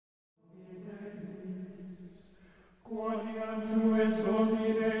Quoniam tu es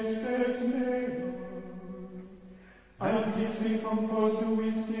Domine estes meo, altissi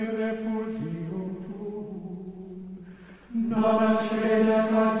composuisti refugium tuum, non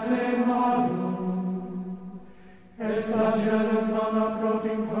accedet ad te malum, et flagellum non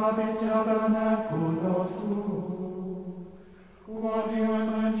appropinquabit tabernaculo tuum, quoniam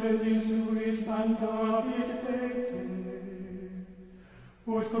angelis suis pantavit te.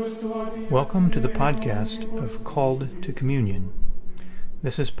 Welcome to the podcast of Called to Communion.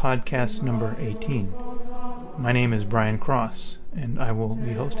 This is podcast number 18. My name is Brian Cross, and I will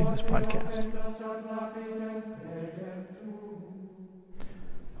be hosting this podcast.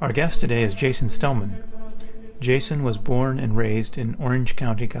 Our guest today is Jason Stellman. Jason was born and raised in Orange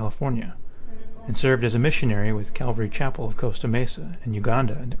County, California, and served as a missionary with Calvary Chapel of Costa Mesa in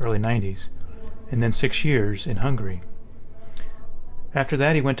Uganda in the early 90s, and then 6 years in Hungary. After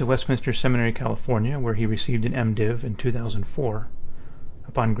that, he went to Westminster Seminary, California, where he received an MDiv in 2004.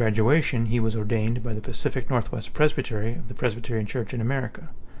 Upon graduation, he was ordained by the Pacific Northwest Presbytery of the Presbyterian Church in America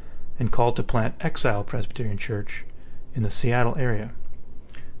and called to plant Exile Presbyterian Church in the Seattle area,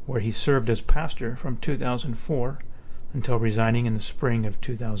 where he served as pastor from 2004 until resigning in the spring of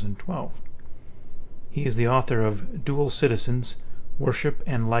 2012. He is the author of Dual Citizens, Worship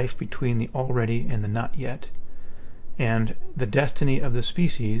and Life Between the Already and the Not Yet, and The Destiny of the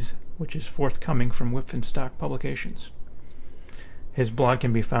Species, which is forthcoming from Whipfenstock Publications. His blog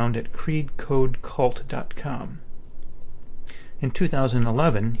can be found at creedcodecult.com. In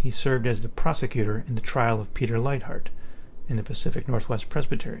 2011, he served as the prosecutor in the trial of Peter Leithart in the Pacific Northwest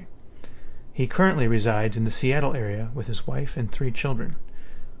Presbytery. He currently resides in the Seattle area with his wife and 3 children.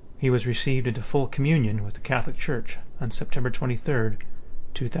 He was received into full communion with the Catholic Church on September 23,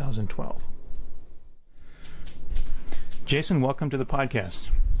 2012. Jason, welcome to the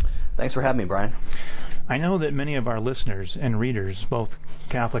podcast. Thanks for having me, Brian. I know that many of our listeners and readers, both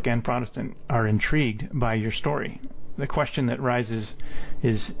Catholic and Protestant, are intrigued by your story. The question that rises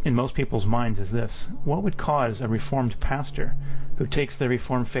is in most people's minds is this: what would cause a Reformed pastor who takes the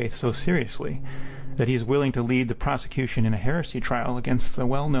Reformed faith so seriously that he is willing to lead the prosecution in a heresy trial against the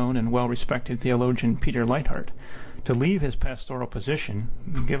well-known and well-respected theologian Peter Leithart to leave his pastoral position,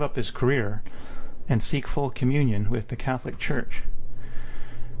 give up his career, and seek full communion with the Catholic Church?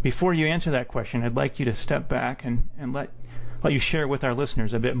 Before you answer that question, I'd like you to step back and let you share with our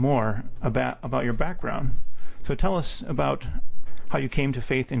listeners a bit more about your background. So tell us about how you came to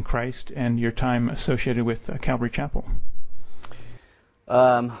faith in Christ and your time associated with Calvary Chapel.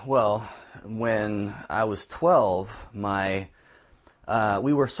 Well, when I was 12, we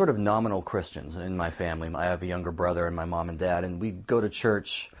were sort of nominal Christians in my family. I have a younger brother and my mom and dad, and we'd go to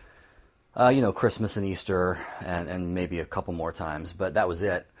church Christmas and Easter and maybe a couple more times, but that was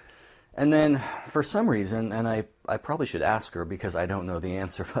it. And then for some reason, and I probably should ask her because I don't know the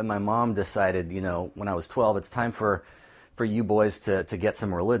answer, but my mom decided, when I was 12, it's time for you boys to get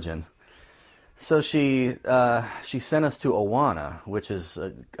some religion. So she sent us to Awana, which is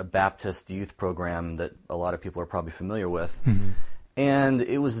a Baptist youth program that a lot of people are probably familiar with. Mm-hmm. And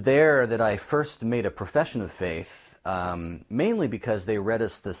it was there that I first made a profession of faith, mainly because they read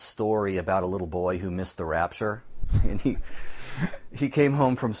us this story about a little boy who missed the rapture. And he came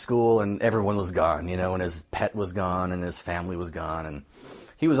home from school and everyone was gone, and his pet was gone and his family was gone and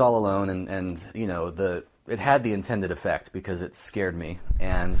he was all alone, and it had the intended effect because it scared me.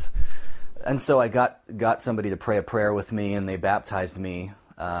 And so I got somebody to pray a prayer with me, and they baptized me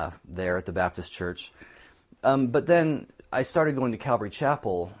there at the Baptist church. But then I started going to Calvary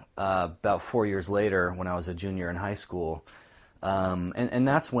Chapel about 4 years later when I was a junior in high school, and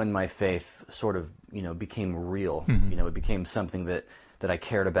that's when my faith sort of became real. Mm-hmm. It became something that I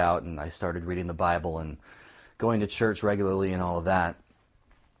cared about, and I started reading the Bible and going to church regularly and all of that.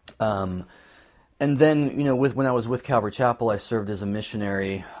 And then when I was with Calvary Chapel, I served as a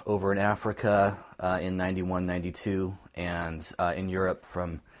missionary over in Africa in 91, 92, and in Europe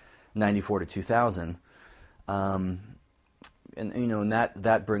from 94 to 2000. And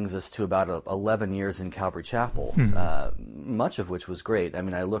that brings us to about 11 years in Calvary Chapel, much of which was great. I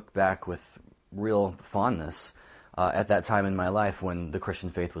mean, I look back with real fondness at that time in my life when the Christian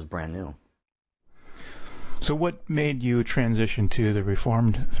faith was brand new. So what made you transition to the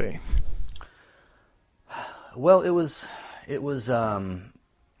Reformed faith? Well, it was a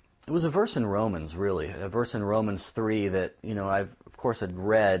verse in Romans, really, a verse in Romans 3 that I've of course had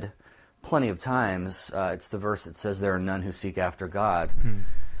read plenty of times. It's the verse that says there are none who seek after God.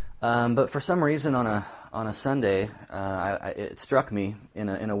 But for some reason on a Sunday, it struck me in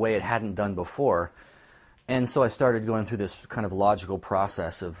a way it hadn't done before, and so I started going through this kind of logical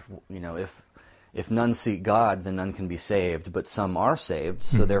process of if none seek God, then none can be saved, but some are saved,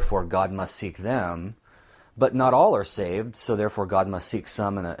 so therefore God must seek them. But not all are saved, so therefore God must seek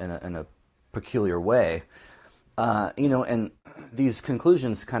some in a peculiar way. And these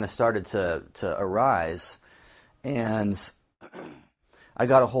conclusions kind of started to arise, and I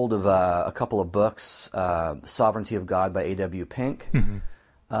got a hold of a couple of books, Sovereignty of God by A.W. Pink,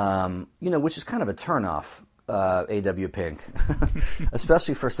 which is kind of a turnoff. A.W. Pink,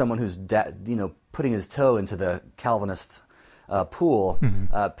 especially for someone who's putting his toe into the Calvinist pool.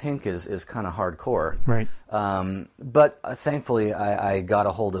 Pink is kind of hardcore, right? But thankfully, I got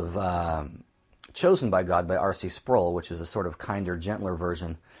a hold of Chosen by God by R.C. Sproul, which is a sort of kinder, gentler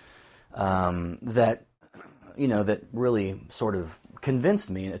version that really sort of convinced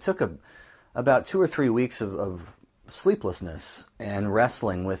me. And it took about 2 or 3 weeks of sleeplessness and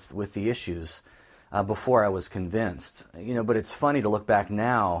wrestling with the issues before I was convinced. But it's funny to look back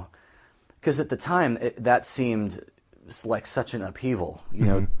now, because at the time that seemed like such an upheaval.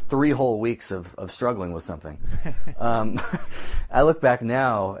 3 whole weeks of struggling with something. I look back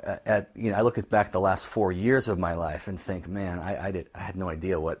now I look back the last 4 years of my life and think, man, I had no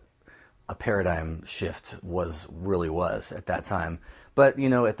idea what a paradigm shift really was at that time. But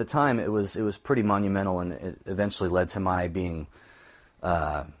at the time it was pretty monumental, and it eventually led to my being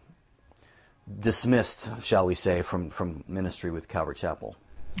dismissed, shall we say, from ministry with Calvary Chapel.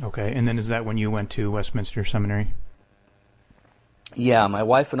 Okay, and then is that when you went to Westminster Seminary? Yeah, my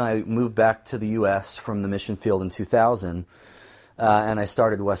wife and I moved back to the U.S. from the mission field in 2000, and I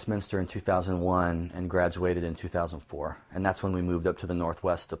started Westminster in 2001 and graduated in 2004. And that's when we moved up to the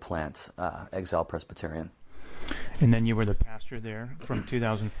Northwest to plant Exile Presbyterian. And then you were the pastor there from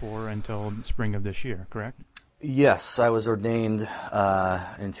 2004 until spring of this year, correct? Yes, I was ordained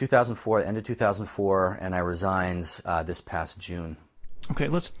in 2004, end of 2004, and I resigned this past June. Okay,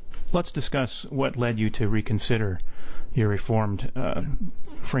 let's discuss what led you to reconsider your Reformed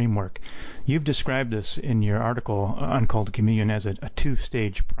framework. You've described this in your article on Call to Communion as a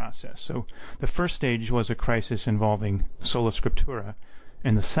two-stage process. So the first stage was a crisis involving sola scriptura,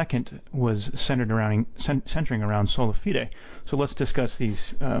 and the second was centering around sola fide. So let's discuss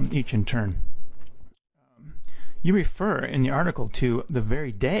these each in turn. You refer in the article to the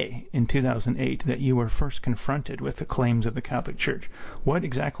very day in 2008 that you were first confronted with the claims of the Catholic Church. What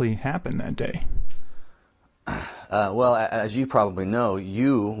exactly happened that day? Well, as you probably know,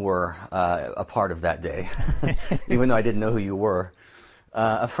 you were a part of that day, even though I didn't know who you were.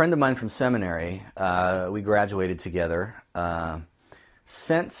 A friend of mine from seminary, we graduated together,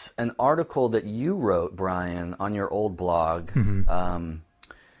 sent an article that you wrote, Brian, on your old blog,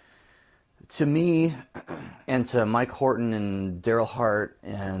 to me and to Mike Horton and Daryl Hart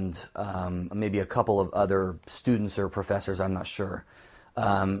and maybe a couple of other students or professors, I'm not sure.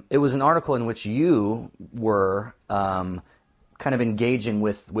 It was an article in which you were kind of engaging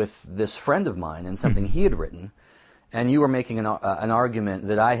with this friend of mine and something he had written, and you were making an argument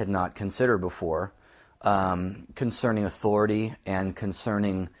that I had not considered before concerning authority and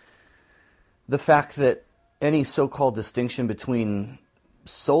concerning the fact that any so-called distinction between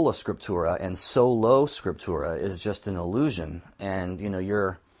sola scriptura and solo scriptura is just an illusion. And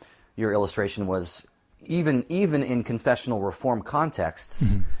your illustration was even in confessional reform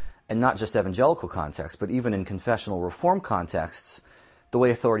contexts, and not just evangelical contexts, but even in confessional reform contexts, the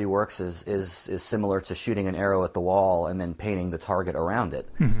way authority works is similar to shooting an arrow at the wall and then painting the target around it.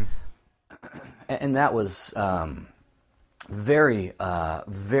 And that was very,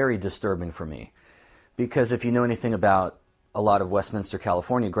 very disturbing for me, because if you know anything about a lot of Westminster,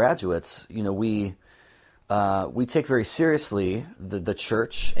 California graduates, we take very seriously the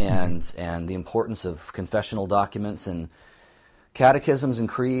church and the importance of confessional documents and catechisms and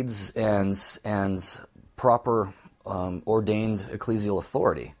creeds and proper ordained ecclesial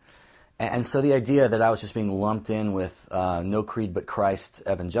authority. And so the idea that I was just being lumped in with no creed but Christ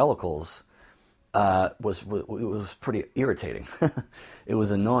evangelicals was pretty irritating. It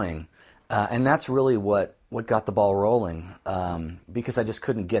was annoying. And that's really what got the ball rolling, because I just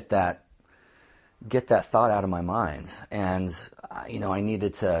couldn't get that thought out of my mind. And I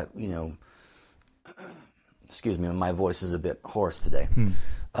needed to, excuse me, my voice is a bit hoarse today.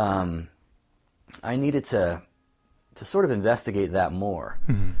 I needed to sort of investigate that more.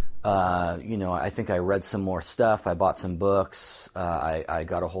 I think I read some more stuff. I bought some books. I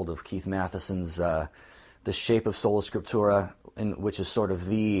got a hold of Keith Matheson's The Shape of Sola Scriptura, which is sort of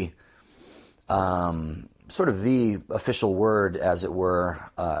the official word, as it were,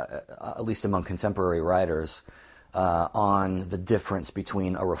 at least among contemporary writers, on the difference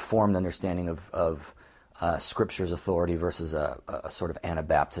between a Reformed understanding of Scripture's authority versus a sort of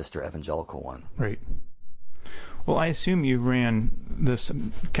Anabaptist or evangelical one. Right. Well, I assume you ran this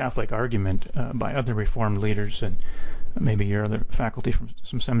Catholic argument by other Reformed leaders and maybe your other faculty from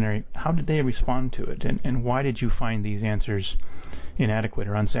some seminary. How did they respond to it, and why did you find these answers inadequate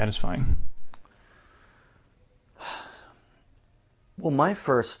or unsatisfying? Well, my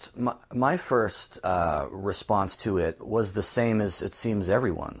first response to it was the same as it seems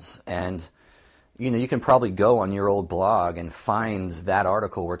everyone's, and you can probably go on your old blog and find that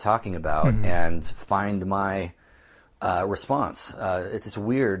article we're talking about and find my response. It's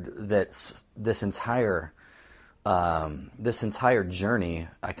weird that this entire journey,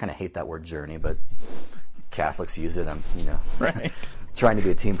 I kind of hate that word journey, but Catholics use it. I'm right. trying to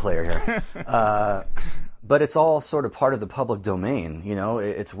be a team player here. But it's all sort of part of the public domain,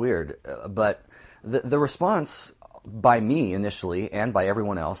 it's weird. But the response by me initially and by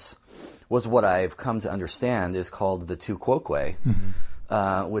everyone else was what I've come to understand is called the tu quoque,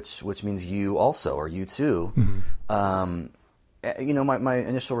 which means you also, or you too. My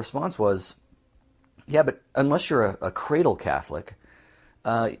initial response was, yeah, but unless you're a cradle Catholic,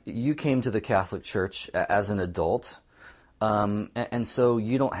 you came to the Catholic Church as an adult, and so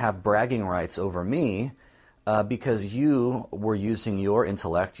you don't have bragging rights over me because you were using your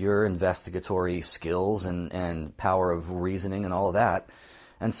intellect, your investigatory skills, and power of reasoning and all of that.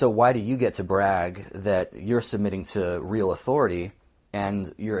 And so why do you get to brag that you're submitting to real authority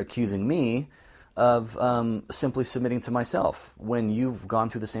and you're accusing me of simply submitting to myself when you've gone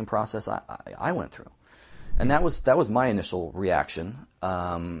through the same process I went through? And that was my initial reaction.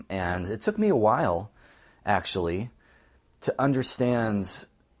 And it took me a while, actually, to understand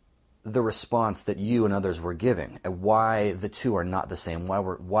the response that you and others were giving, and why the two are not the same,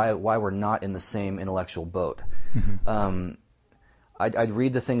 why we're not in the same intellectual boat. I'd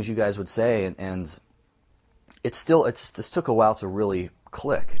read the things you guys would say, and it just took a while to really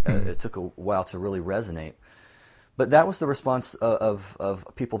click. It took a while to really resonate. But that was the response of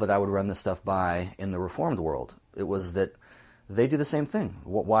people that I would run this stuff by in the Reformed world. It was that they do the same thing.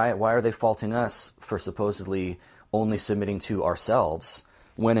 Why are they faulting us for supposedly only submitting to ourselves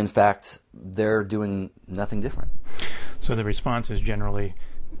when in fact they're doing nothing different? So the response is generally,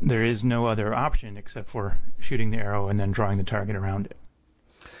 there is no other option except for shooting the arrow and then drawing the target around it.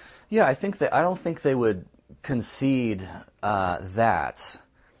 Yeah, I don't think they would concede that,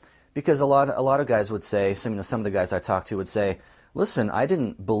 because a lot of guys would say, some of the guys I talked to would say, listen, I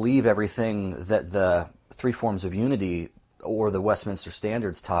didn't believe everything that the three forms of unity or the Westminster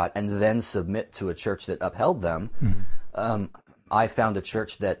Standards taught and then submit to a church that upheld them. I found a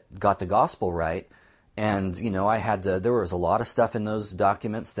church that got the gospel right, and there was a lot of stuff in those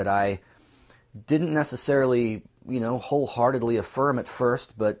documents that I didn't necessarily wholeheartedly affirm at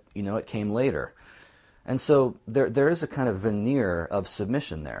first, but it came later. And so there is a kind of veneer of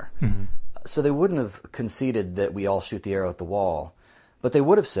submission there. So they wouldn't have conceded that we all shoot the arrow at the wall, but they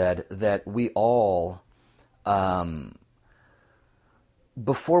would have said that we all,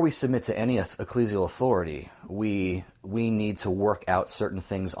 before we submit to any ecclesial authority, we need to work out certain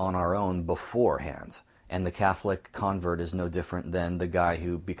things on our own beforehand. And the Catholic convert is no different than the guy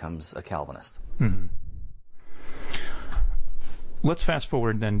who becomes a Calvinist. Let's fast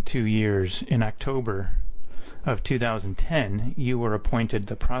forward then 2 years. In October of 2010, you were appointed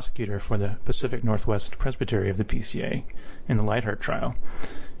the prosecutor for the Pacific Northwest Presbytery of the PCA in the Leithart trial.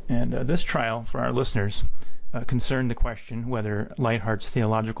 And this trial, for our listeners, concerned the question whether Leithart's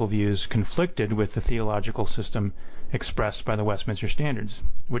theological views conflicted with the theological system expressed by the Westminster Standards,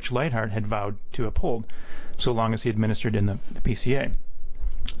 which Leithart had vowed to uphold so long as he administered in the PCA.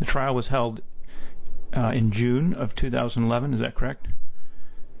 The trial was held in June of 2011, is that correct?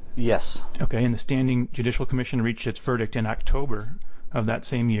 Yes. Okay, and the Standing Judicial Commission reached its verdict in October of that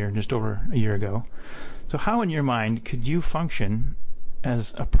same year, just over a year ago. So how, in your mind, could you function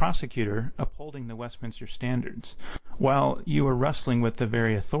as a prosecutor upholding the Westminster Standards while you were wrestling with the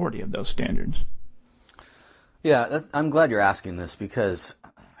very authority of those standards? Yeah, I'm glad you're asking this because,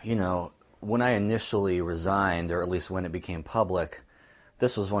 when I initially resigned, or at least when it became public,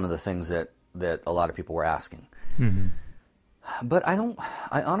 this was one of the things that a lot of people were asking. But I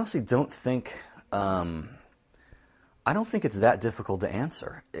honestly don't think it's that difficult to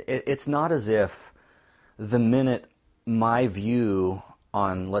answer. It's not as if the minute my view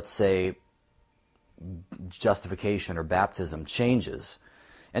on, let's say, justification or baptism changes,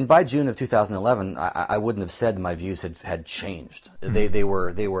 and by June of 2011, I wouldn't have said my views had changed. They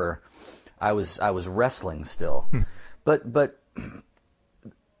were. I was wrestling still, but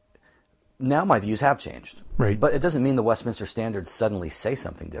now my views have changed. Right. But it doesn't mean the Westminster Standards suddenly say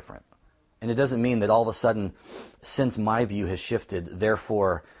something different. And it doesn't mean that all of a sudden, since my view has shifted,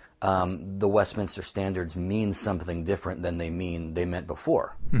 therefore the Westminster Standards mean something different than they meant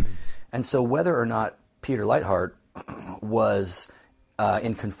before. Mm-hmm. And so whether or not Peter Leithart was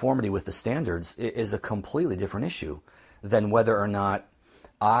in conformity with the standards is a completely different issue than whether or not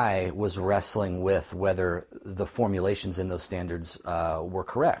I was wrestling with whether the formulations in those standards were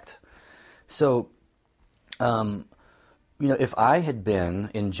correct. So, if I had been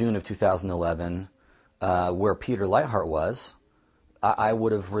in June of 2011 where Peter Leithart was, I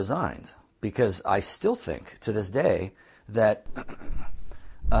would have resigned, because I still think to this day that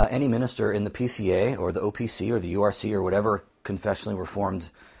any minister in the PCA or the OPC or the URC or whatever confessionally reformed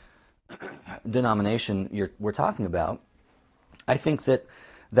denomination we're talking about, I think that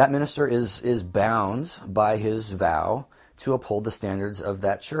minister is bound by his vow to uphold the standards of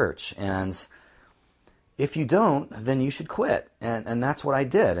that church. And if you don't, then you should quit. And that's what I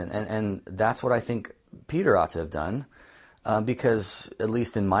did. And that's what I think Peter ought to have done, because at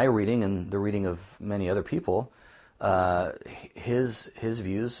least in my reading and the reading of many other people, his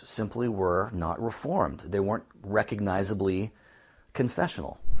views simply were not reformed. They weren't recognizably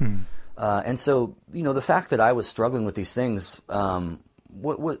confessional. And so, the fact that I was struggling with these things, that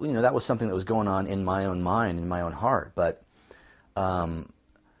was something that was going on in my own mind, in my own heart. But,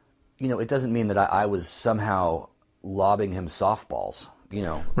 it doesn't mean that I was somehow lobbing him softballs.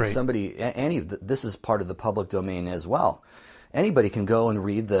 Right. This is part of the public domain as well. Anybody can go and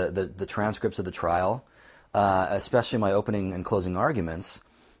read the transcripts of the trial, especially my opening and closing arguments.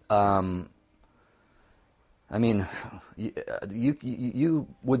 You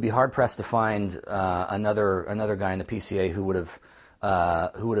would be hard pressed to find another guy in the PCA who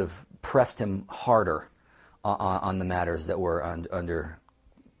would have pressed him harder on the matters that were under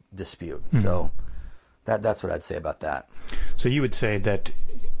dispute. Mm-hmm. So that's what I'd say about that. So you would say that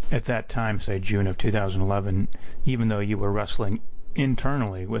at that time, say June of 2011, even though you were wrestling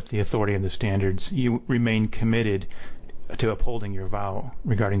internally with the authority of the standards, you remained committed to upholding your vow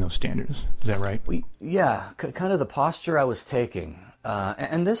regarding those standards. Is that right? Kind of the posture I was taking,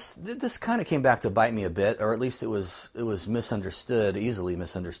 and this kind of came back to bite me a bit, or at least it was misunderstood, easily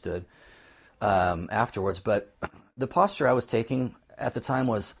misunderstood afterwards. But the posture I was taking at the time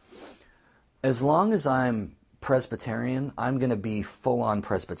was, as long as I'm Presbyterian, I'm going to be full-on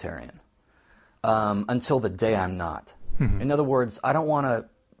Presbyterian until the day I'm not. Mm-hmm. In other words, I don't want to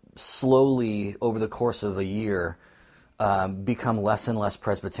slowly, over the course of a year, become less and less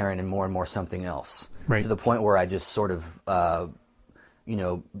Presbyterian and more something else, right, to the point where I just sort of,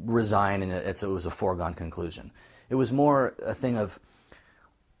 resign and it was a foregone conclusion. It was more a thing of,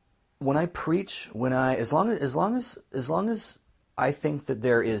 when I preach, as long as I think that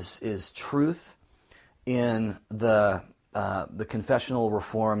there is truth in the confessional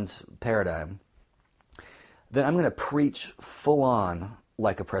Reformed paradigm, then I'm going to preach full on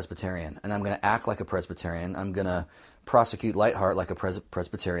like a Presbyterian, and I'm going to act like a Presbyterian. I'm going to prosecute Leithart like a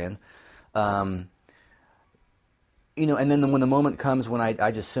Presbyterian, and then when the moment comes when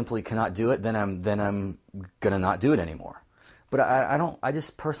I just simply cannot do it, then I'm going to not do it anymore. But I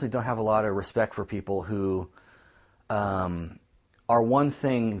just personally don't have a lot of respect for people who are one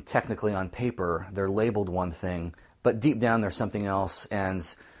thing technically on paper, they're labeled one thing, but deep down there's something else,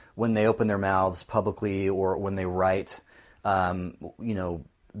 and when they open their mouths publicly or when they write,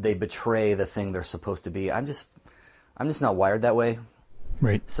 they betray the thing they're supposed to be. I'm just not wired that way.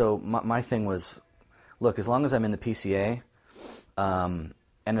 Right. So my thing was, look, as long as I'm in the PCA, and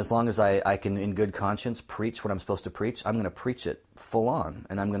as long as I can, in good conscience, preach what I'm supposed to preach, I'm going to preach it full on,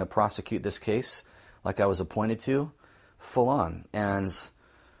 and I'm going to prosecute this case like I was appointed to, full on, and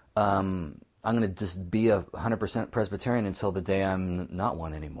I'm going to just be 100% Presbyterian until the day I'm not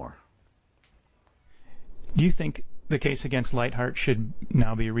one anymore. Do you think the case against Leithart should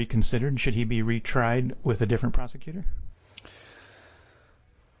now be reconsidered? Should he be retried with a different prosecutor?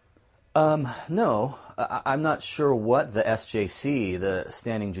 No. I'm not sure what the SJC, the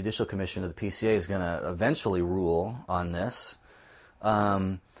Standing Judicial Commission of the PCA, is going to eventually rule on this.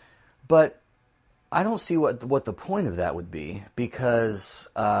 But I don't see what the point of that would be, because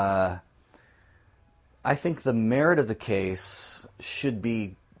I think the merit of the case should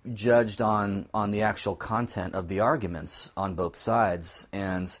be judged on the actual content of the arguments on both sides.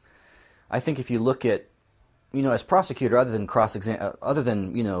 And I think if you look at, as prosecutor, other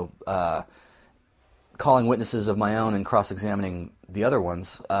than calling witnesses of my own and cross-examining the other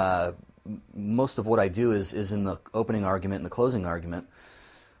ones, most of what I do is in the opening argument and the closing argument.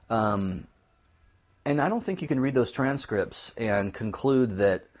 And I don't think you can read those transcripts and conclude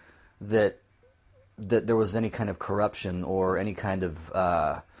that there was any kind of corruption or any kind of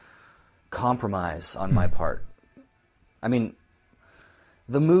compromise on my part. I mean,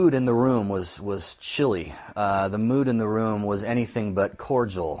 the mood in the room was chilly. The mood in the room was anything but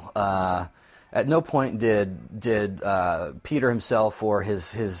cordial. At no point did Peter himself or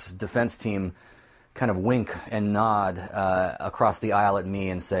his defense team kind of wink and nod across the aisle at me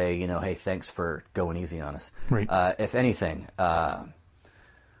and say, hey, thanks for going easy on us. Right. If anything,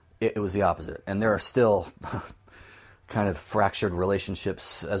 it was the opposite. And there are still kind of fractured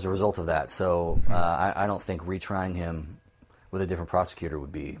relationships as a result of that. So I don't think retrying him with a different prosecutor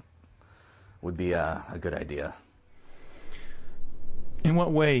would be a good idea. In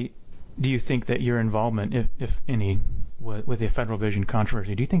what way do you think that your involvement, if any, with the Federal Vision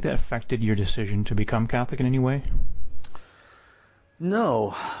controversy, do you think that affected your decision to become Catholic in any way?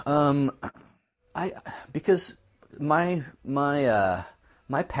 No, because my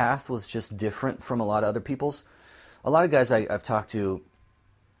path was just different from a lot of other people's. A lot of guys I've talked to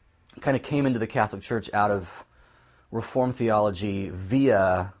kind of came into the Catholic Church out of Reformed theology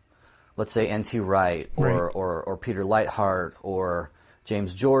via, let's say, N.T. Wright or Peter Leithart or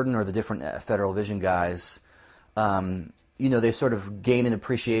James Jordan or the different Federal Vision guys. They sort of gain an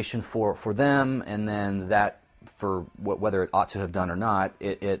appreciation for them, and then that, for whether it ought to have done or not,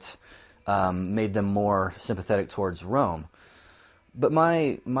 it made them more sympathetic towards Rome. But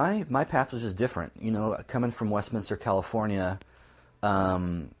my path was just different. Coming from Westminster, California,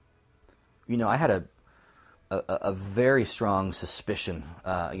 I had a very strong suspicion,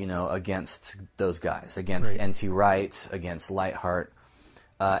 against those guys, against N.T. Wright, against Leithart.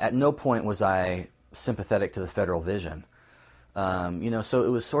 At no point was I sympathetic to the Federal Vision. So it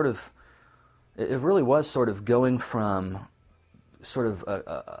was it really was sort of going from sort of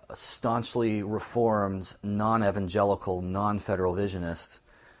a staunchly Reformed, non-evangelical, non-Federal Visionist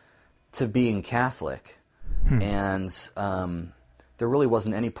to being Catholic. And there really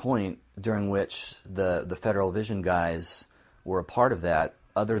wasn't any point during which the Federal Vision guys were a part of that,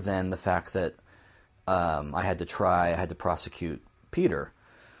 other than the fact that I had to prosecute Peter.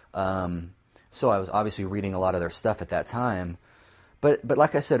 So I was obviously reading a lot of their stuff at that time. But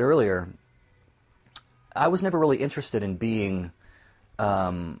like I said earlier, I was never really interested in being,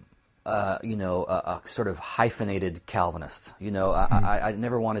 a sort of hyphenated Calvinist. I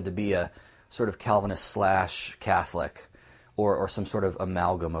never wanted to be a sort of Calvinist / Catholic, or some sort of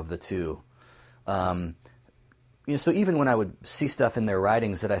amalgam of the two. So even when I would see stuff in their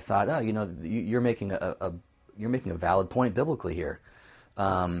writings that I thought, you're making a valid point biblically here,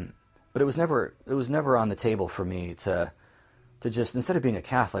 but it was never on the table for me to just, instead of being a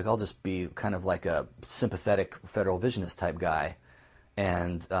Catholic, I'll just be kind of like a sympathetic Federal Visionist type guy,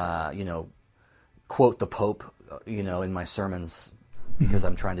 and quote the Pope, in my sermons because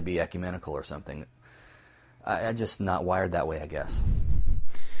I'm trying to be ecumenical or something. I'm just not wired that way, I guess.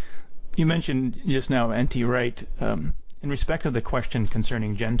 You mentioned just now N.T. Wright. In respect of the question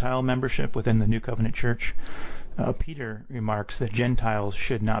concerning Gentile membership within the New Covenant Church, Peter remarks that Gentiles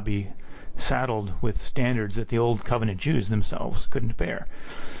should not be saddled with standards that the Old Covenant Jews themselves couldn't bear.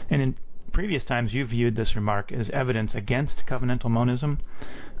 And in previous times, you viewed this remark as evidence against covenantal monism,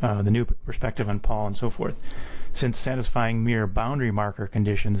 the new perspective on Paul, and so forth, since satisfying mere boundary marker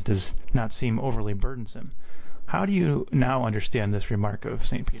conditions does not seem overly burdensome. How do you now understand this remark of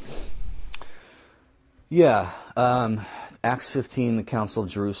St. Peter? Yeah, Acts 15, the Council of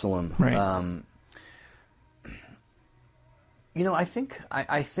Jerusalem. Right. I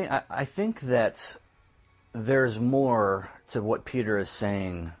think that there's more to what Peter is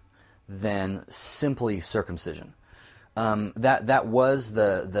saying than simply circumcision. That was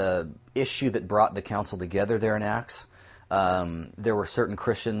the issue that brought the council together there in Acts. There were certain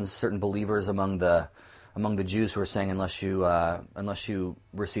Christians, certain believers among the Jews who were saying, unless you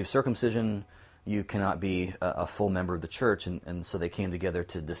receive circumcision, you cannot be a full member of the church, and so they came together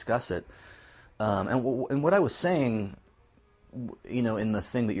to discuss it. And what I was saying, in the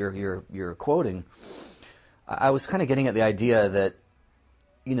thing that you're quoting, I was kind of getting at the idea that,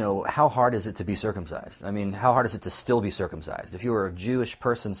 how hard is it to be circumcised? I mean, how hard is it to still be circumcised? If you were a Jewish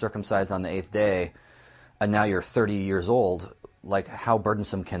person circumcised on the 8th day, and now you're 30 years old, like, how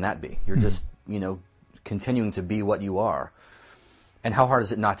burdensome can that be? You're just, continuing to be what you are. And how hard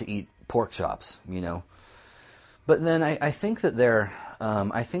is it not to eat pork chops, But then I think that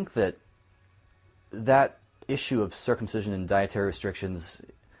that issue of circumcision and dietary restrictions,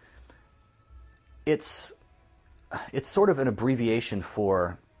 it's sort of an abbreviation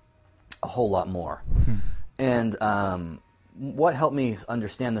for a whole lot more. And what helped me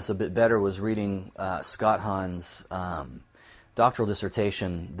understand this a bit better was reading Scott Hahn's doctoral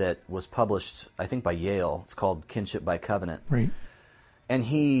dissertation that was published, I think, by Yale. It's called Kinship by Covenant. Right. And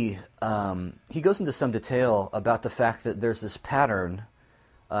he goes into some detail about the fact that there's this pattern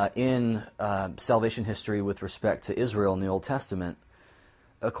in salvation history with respect to Israel in the Old Testament,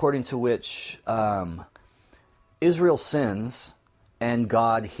 according to which Israel sins and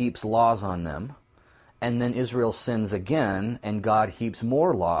God heaps laws on them, and then Israel sins again and God heaps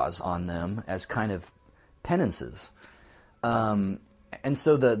more laws on them as kind of penances. And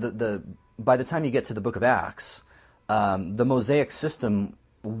so by the time you get to the book of Acts, the Mosaic system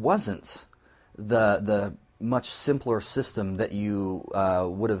wasn't the much simpler system that you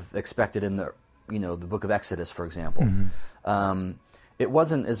would have expected in the book of Exodus, for example. Mm-hmm. It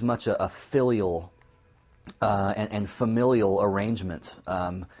wasn't as much a filial and familial arrangement,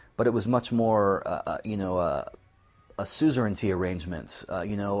 but it was much more a suzerainty arrangement,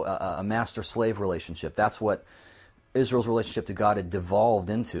 a master-slave relationship. That's what Israel's relationship to God had devolved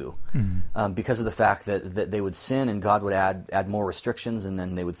into, because of the fact that they would sin and God would add more restrictions, and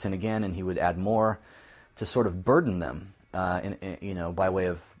then they would sin again and He would add more to sort of burden them, by way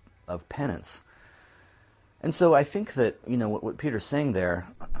of penance. And so I think that what Peter's saying there,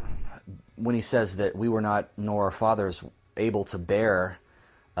 when he says that we were not nor our fathers able to bear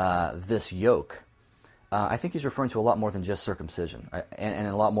this yoke, I think he's referring to a lot more than just circumcision, and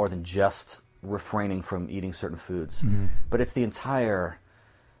a lot more than just refraining from eating certain foods. Mm-hmm. But it's the entire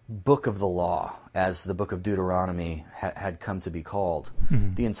book of the law, as the book of Deuteronomy had come to be called.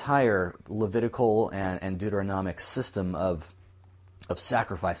 Mm-hmm. The entire Levitical and Deuteronomic system of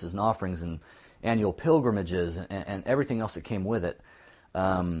sacrifices and offerings and annual pilgrimages and everything else that came with it.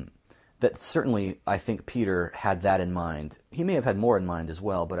 That certainly, I think Peter had that in mind. He may have had more in mind as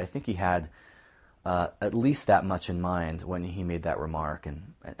well, but I think he had at least that much in mind when he made that remark,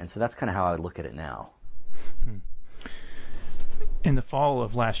 and so that's kind of how I would look at it now. In the fall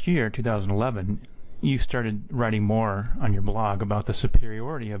of last year, 2011, you started writing more on your blog about the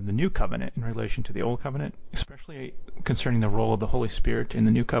superiority of the New Covenant in relation to the Old Covenant, especially concerning the role of the Holy Spirit in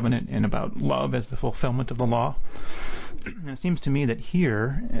the New Covenant and about love as the fulfillment of the law. And it seems to me that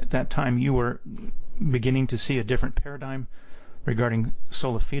here, at that time, you were beginning to see a different paradigm regarding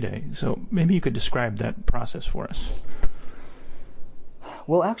sola fide. So maybe you could describe that process for us.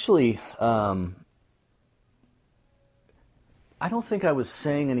 Well, actually, I don't think I was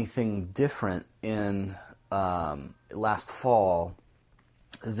saying anything different in last fall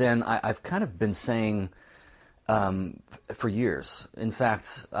than I've kind of been saying for years. In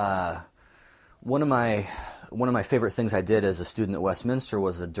fact, one of my favorite things I did as a student at Westminster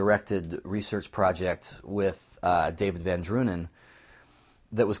was a directed research project with David Van Drunen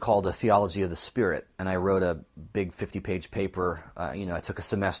that was called A Theology of the Spirit, and I wrote a big 50-page paper. I took a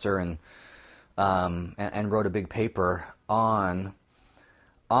semester and wrote a big paper on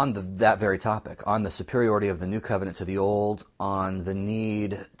that very topic, on the superiority of the New Covenant to the Old, on the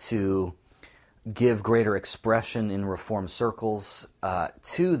need to give greater expression in Reformed circles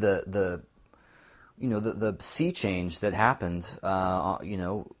to the sea change that happened,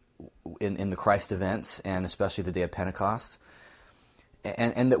 in the Christ event, and especially the day of Pentecost,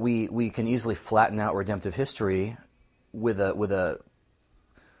 and that we can easily flatten out redemptive history with an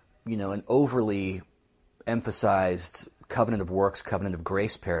overly emphasized covenant of works, covenant of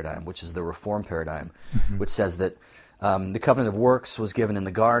grace paradigm, which is the Reformed paradigm, which says that the covenant of works was given in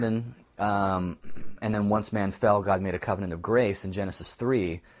the garden, and then once man fell, God made a covenant of grace in Genesis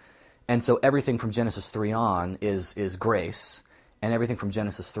 3, and so everything from Genesis 3 on is grace, and everything from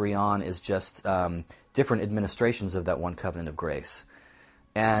Genesis 3 on is just different administrations of that one covenant of grace,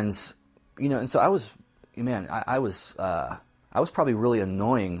 and so I was probably really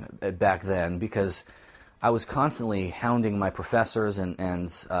annoying back then, because I was constantly hounding my professors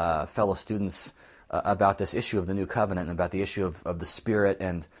and fellow students about this issue of the New Covenant, and about the issue of the Spirit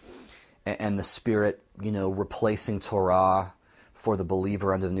and the Spirit, replacing Torah for the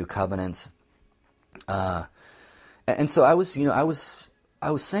believer under the New Covenant. And so I was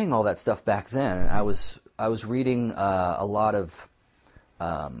saying all that stuff back then. I was reading a lot of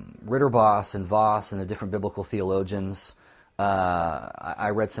Ritterboss and Voss and the different biblical theologians. I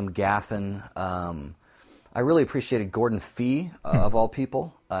read some Gaffin. I really appreciated Gordon Fee, of all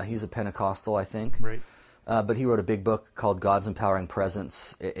people. He's a Pentecostal, I think. Right. But he wrote a big book called God's Empowering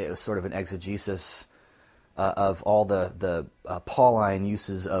Presence. It was sort of an exegesis of all the Pauline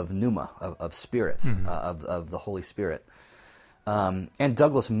uses of pneuma, of spirit, of the Holy Spirit. And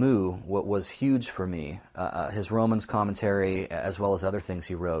Douglas Moo was huge for me. His Romans commentary, as well as other things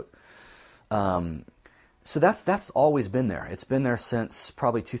he wrote. So that's always been there. It's been there since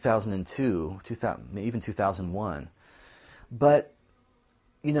probably 2002, even 2001. But,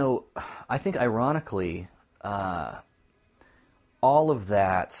 I think ironically, all of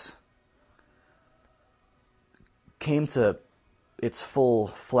that came to its full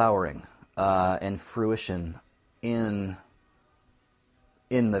flowering and fruition in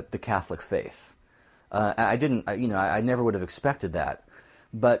the Catholic faith. I never would have expected that.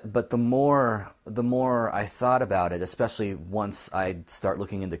 But the more I thought about it, especially once I start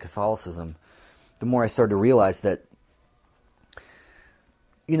looking into Catholicism, the more I started to realize that,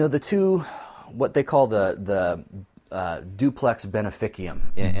 the two, what they call the duplex beneficium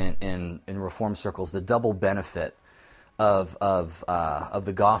in Reformed circles, the double benefit of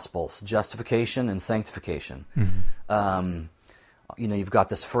the Gospels, justification and sanctification. Mm-hmm. You've got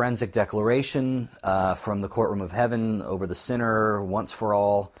this forensic declaration from the courtroom of heaven over the sinner once for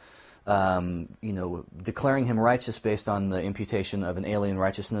all, declaring him righteous based on the imputation of an alien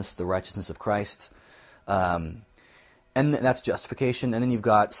righteousness, the righteousness of Christ. And that's justification. And then you've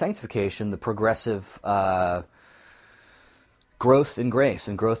got sanctification, the progressive growth in grace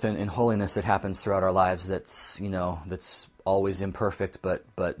and growth in holiness that happens throughout our lives that's always imperfect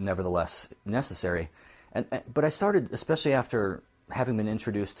but nevertheless necessary. But I started, especially after having been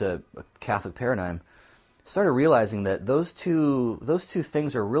introduced to a Catholic paradigm, started realizing that those two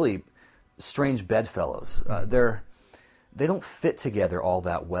things are really strange bedfellows. They don't fit together all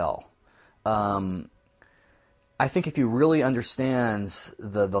that well. I think if you really understand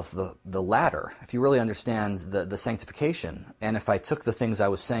the latter, if you really understand the sanctification, and if I took the things I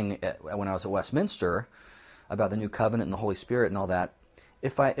was saying when I was at Westminster about the New Covenant and the Holy Spirit and all that,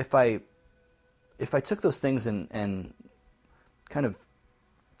 if I took those things and kind of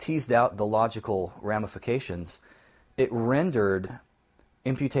teased out the logical ramifications, it rendered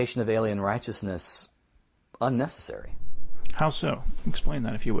imputation of alien righteousness unnecessary. How so? Explain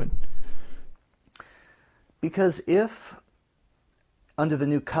that, if you would. Because if, under the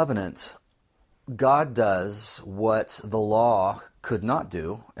New Covenant, God does what the law could not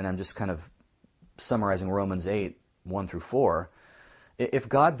do, and I'm just kind of summarizing Romans 8, 1 through 4, if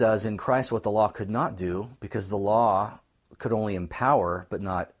God does in Christ what the law could not do, because the law could only empower but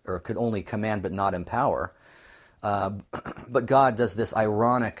not, or could only command but not empower, but God does this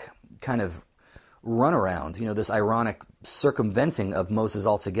ironic kind of runaround, this ironic circumventing of Moses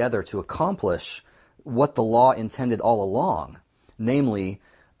altogether to accomplish what the law intended all along, namely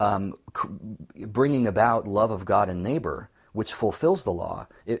bringing about love of God and neighbor, which fulfills the law.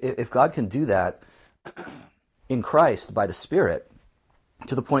 If God can do that in Christ by the Spirit,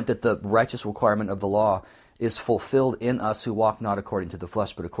 to the point that the righteous requirement of the law is fulfilled in us who walk not according to the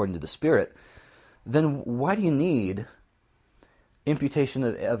flesh but according to the Spirit, then why do you need imputation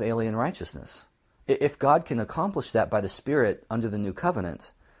of alien righteousness? If God can accomplish that by the Spirit under the New Covenant,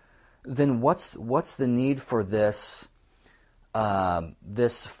 then what's the need for this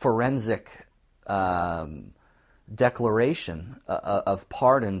forensic declaration of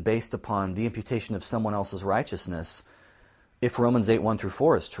pardon based upon the imputation of someone else's righteousness if Romans 8, 1 through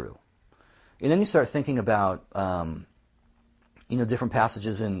 4 is true? And then you start thinking about different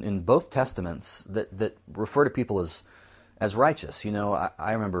passages in both Testaments that refer to people as righteous.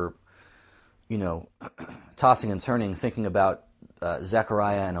 I remember tossing and turning, thinking about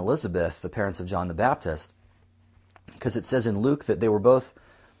Zechariah and Elizabeth, the parents of John the Baptist, because it says in Luke that they were both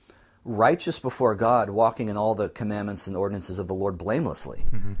righteous before God, walking in all the commandments and ordinances of the Lord blamelessly.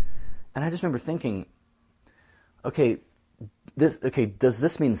 Mm-hmm. And I just remember thinking, does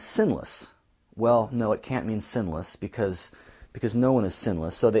this mean sinless? Well, no, it can't mean sinless because no one is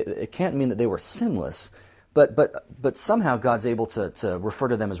sinless. So it can't mean that they were sinless, but somehow God's able to refer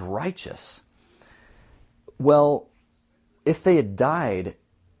to them as righteous. Well, if they had died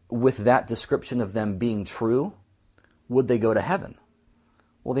with that description of them being true, would they go to heaven?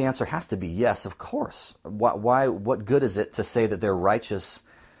 Well, the answer has to be yes, of course. Why? What good is it to say that they're righteous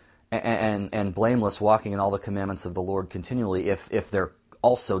and blameless, walking in all the commandments of the Lord continually, if they're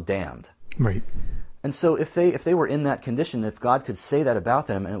also damned? Right. And so if they were in that condition, if God could say that about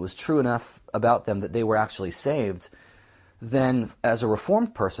them, and it was true enough about them that they were actually saved, then as a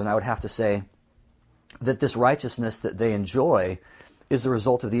Reformed person, I would have to say that this righteousness that they enjoy is the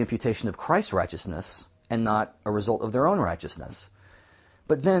result of the imputation of Christ's righteousness and not a result of their own righteousness.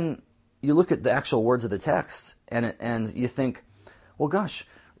 But then you look at the actual words of the text and you think, well, gosh,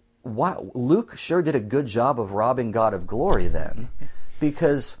 Luke sure did a good job of robbing God of glory then,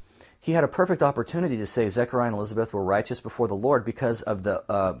 because he had a perfect opportunity to say Zechariah and Elizabeth were righteous before the Lord because of their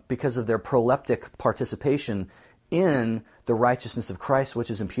proleptic participation in the righteousness of Christ,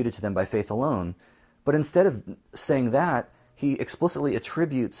 which is imputed to them by faith alone. But instead of saying that, he explicitly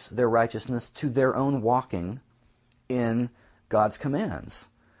attributes their righteousness to their own walking in God's commands.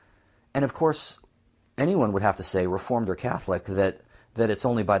 And of course, anyone would have to say, Reformed or Catholic, that it's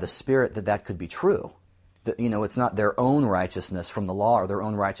only by the Spirit that could be true. That, it's not their own righteousness from the law or their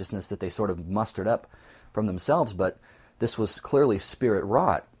own righteousness that they sort of mustered up from themselves, but this was clearly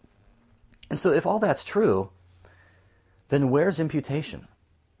Spirit-wrought. And so if all that's true, then where's imputation?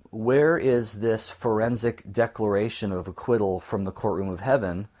 Where is this forensic declaration of acquittal from the courtroom of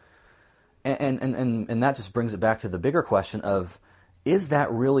heaven? And that just brings it back to the bigger question of, is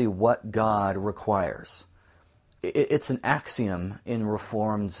that really what God requires? It's an axiom in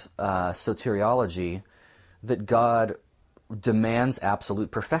Reformed soteriology that God demands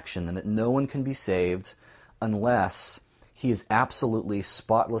absolute perfection and that no one can be saved unless he is absolutely,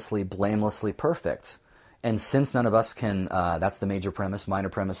 spotlessly, blamelessly perfect. And since none of us can, that's the major premise, minor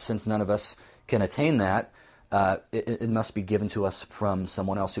premise, since none of us can attain that, it must be given to us from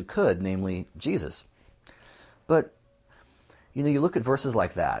someone else who could, namely Jesus. But, you look at verses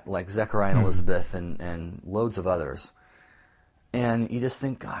like that, like Zechariah and Elizabeth and loads of others, and you just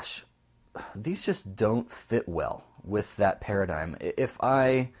think, gosh, these just don't fit well with that paradigm. If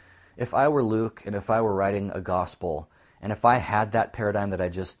I were Luke and if I were writing a gospel, and if I had that paradigm that I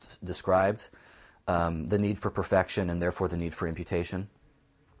just described, the need for perfection and therefore the need for imputation,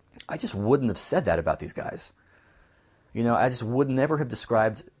 I just wouldn't have said that about these guys. I just would never have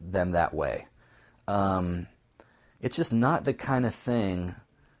described them that way. It's just not the kind of thing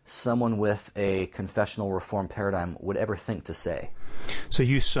someone with a confessional reform paradigm would ever think to say. So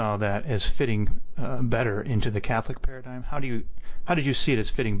you saw that as fitting better into the Catholic paradigm. How did you see it as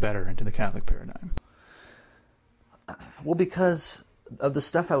fitting better into the Catholic paradigm? Well, because of the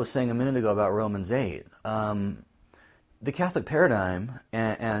stuff I was saying a minute ago about Romans 8. The Catholic paradigm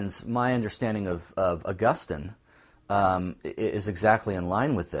and my understanding of Augustine is exactly in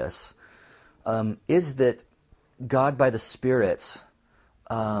line with this, is that God by the Spirit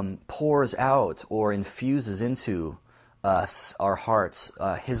pours out or infuses into us, our hearts,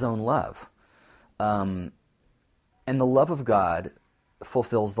 his own love. And the love of God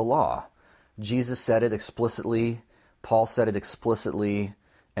fulfills the law. Jesus said it explicitly, Paul said it explicitly,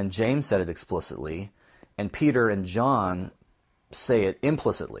 and James said it explicitly, and Peter and John say it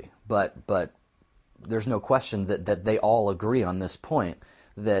implicitly. But there's no question that they all agree on this point,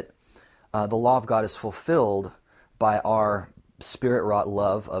 that the law of God is fulfilled by our Spirit-wrought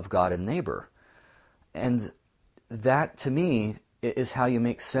love of God and neighbor. And that, to me, is how you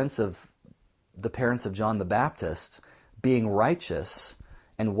make sense of the parents of John the Baptist being righteous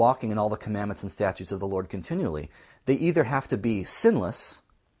and walking in all the commandments and statutes of the Lord continually. They either have to be sinless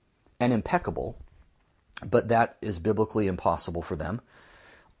and impeccable, but that is biblically impossible for them,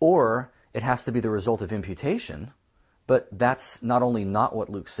 or it has to be the result of imputation, but that's not only not what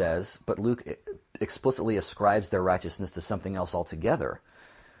Luke says, but Luke explicitly ascribes their righteousness to something else altogether.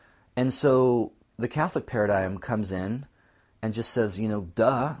 And so the Catholic paradigm comes in and just says,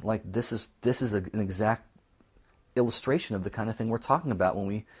 duh, like this is an exact illustration of the kind of thing we're talking about when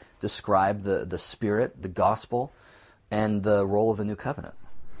we describe the Spirit, the gospel, and the role of the New Covenant.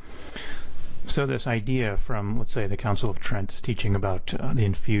 So this idea from, let's say, the Council of Trent teaching about the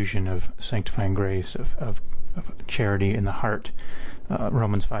infusion of sanctifying grace, of charity in the heart,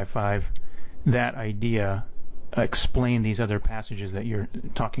 Romans 5:5, that idea explain these other passages that you're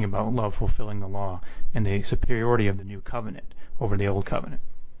talking about, love fulfilling the law, and the superiority of the New Covenant over the Old Covenant.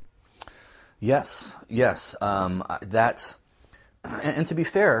 Yes. That, and to be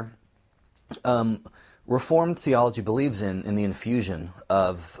fair, Reformed theology believes in the infusion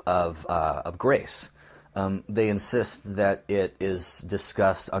of grace. They insist that it is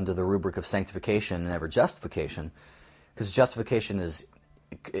discussed under the rubric of sanctification and never justification, because justification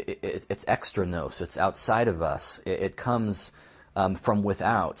it's extra nos, it's outside of us. It comes from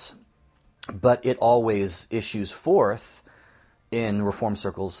without, but it always issues forth in Reformed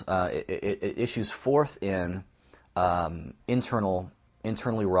circles. It issues forth in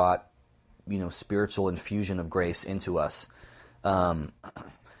internally wrought, spiritual infusion of grace into us. But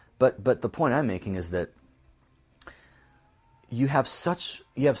the point I'm making is that you have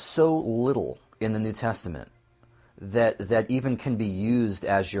so little in the New Testament that even can be used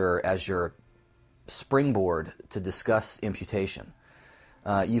as your springboard to discuss imputation.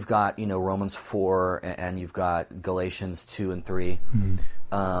 You've got Romans 4 and you've got Galatians 2 and 3,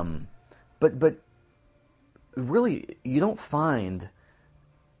 but really you don't find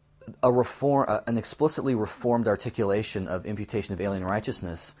an explicitly reformed articulation of imputation of alien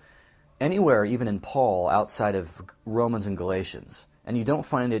righteousness anywhere, even in Paul, outside of Romans and Galatians. And you don't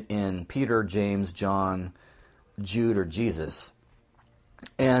find it in Peter, James, John, Jude, or Jesus.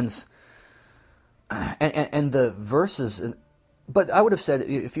 And the verses, but I would have said,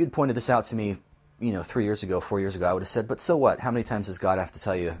 if you'd pointed this out to me 3 years ago, 4 years ago, I would have said, but so what? How many times does God have to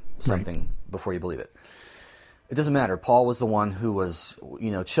tell you something before you believe it? It doesn't matter. Paul was the one who was,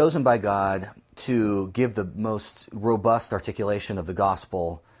 chosen by God to give the most robust articulation of the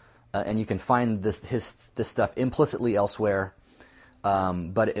gospel, and you can find this stuff implicitly elsewhere,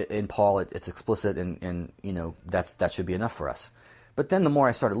 but in Paul it's explicit, and that should be enough for us. But then the more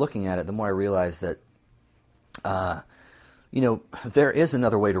I started looking at it, the more I realized that there is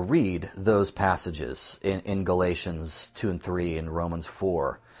another way to read those passages in Galatians 2 and 3 and Romans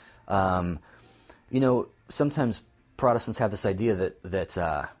 4. Sometimes Protestants have this idea that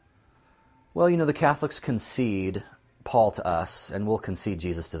the Catholics concede Paul to us, and we'll concede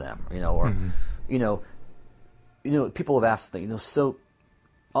Jesus to them, people have asked that, so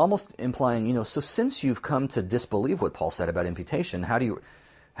almost implying, so since you've come to disbelieve what Paul said about imputation, how do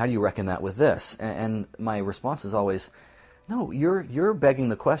you reckon that with this? And my response is always, no, you're begging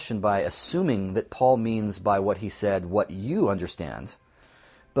the question by assuming that Paul means by what he said what you understand,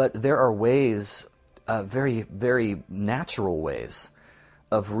 but there are ways, very, very natural ways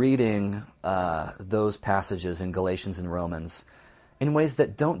of reading those passages in Galatians and Romans in ways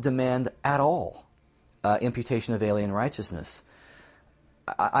that don't demand at all imputation of alien righteousness.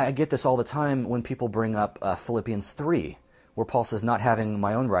 I get this all the time when people bring up Philippians 3, where Paul says, not having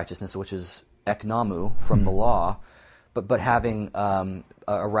my own righteousness, which is eknomu from the law, but having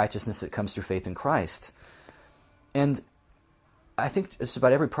a righteousness that comes through faith in Christ. And I think just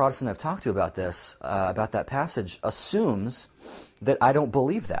about every Protestant I've talked to about this, about that passage, assumes that I don't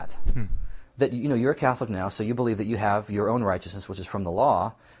believe that. That you're a Catholic now, so you believe that you have your own righteousness, which is from the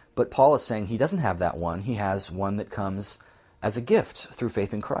law, but Paul is saying he doesn't have that one. He has one that comes as a gift through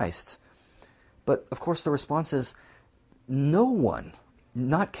faith in Christ. But, of course, the response is no one,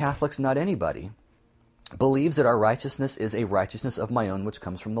 not Catholics, not anybody, believes that our righteousness is a righteousness of my own which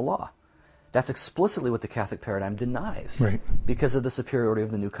comes from the law. That's explicitly what the Catholic paradigm denies, because of the superiority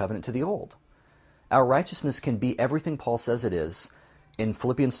of the New Covenant to the Old. Our righteousness can be everything Paul says it is in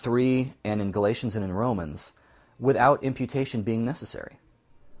Philippians 3 and in Galatians and in Romans without imputation being necessary.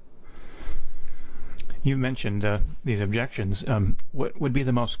 You mentioned these objections. What would be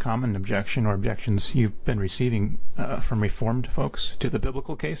the most common objection or objections you've been receiving from Reformed folks to the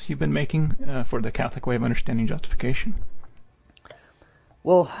biblical case you've been making for the Catholic way of understanding justification?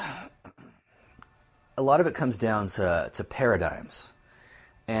 Well, a lot of it comes down to paradigms.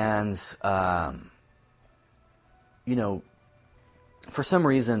 And, for some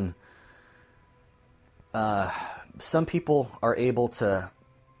reason, some people are able to,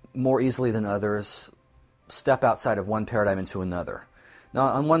 more easily than others, step outside of one paradigm into another. Now,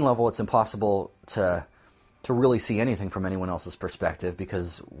 on one level, it's impossible to really see anything from anyone else's perspective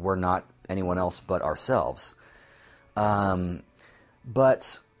because we're not anyone else but ourselves.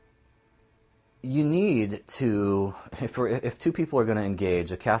 But you need to, if two people are going to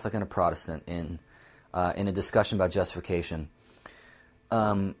engage, a Catholic and a Protestant, in a discussion about justification,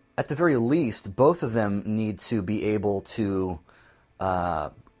 at the very least, both of them need to be able to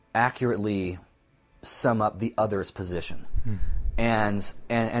accurately sum up the other's position, and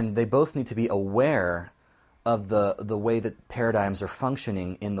they both need to be aware of the way that paradigms are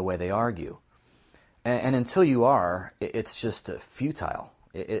functioning in the way they argue, and until you are, it's just futile.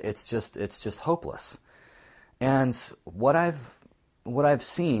 It's just hopeless. And what I've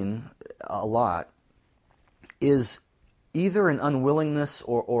seen a lot is either an unwillingness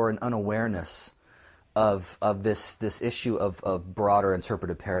or an unawareness of this issue of broader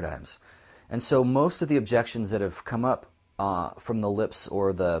interpretive paradigms. And so most of the objections that have come up from the lips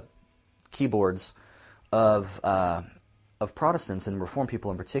or the keyboards of Protestants and Reformed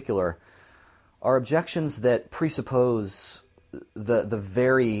people in particular are objections that presuppose the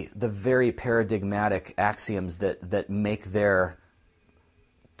very paradigmatic axioms that make their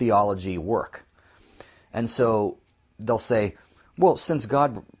theology work. And so they'll say, well, since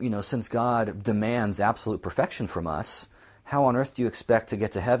God demands absolute perfection from us, how on earth do you expect to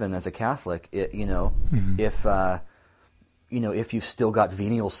get to heaven as a Catholic? If you've still got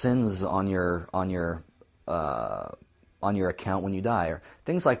venial sins on your account when you die, or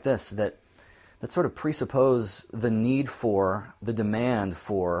things like this that sort of presuppose the need for, the demand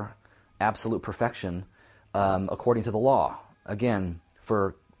for absolute perfection according to the law. Again,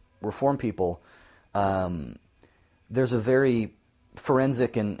 for Reformed people, there's a very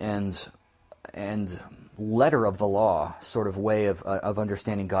forensic and letter of the law sort of way of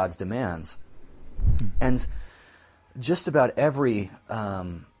understanding God's demands. And just about every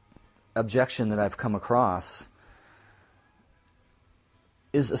objection that I've come across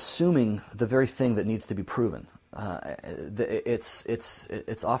is assuming the very thing that needs to be proven.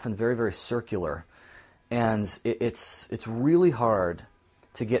 it's often very, very circular, and it's really hard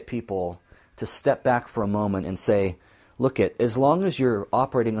to get people to step back for a moment and say, look, as long as you're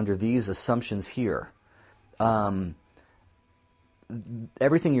operating under these assumptions here,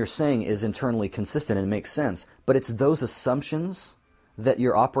 everything you're saying is internally consistent and makes sense. But it's those assumptions that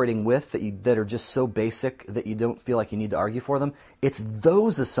you're operating with that are just so basic that you don't feel like you need to argue for them. It's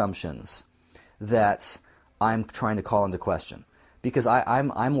those assumptions that I'm trying to call into question, because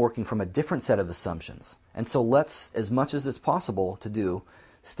I'm working from a different set of assumptions. And so let's, as much as it's possible to do,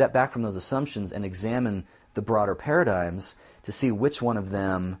 step back from those assumptions and examine the broader paradigms to see which one of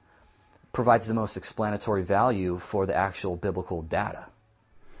them provides the most explanatory value for the actual biblical data.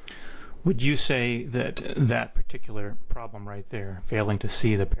 Would you say that that particular problem right there, failing to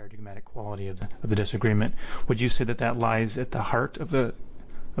see the paradigmatic quality of the disagreement, would you say that that lies at the heart of the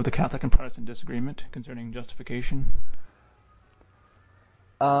Catholic and Protestant disagreement concerning justification?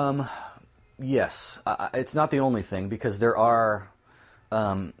 Yes, it's not the only thing, because there are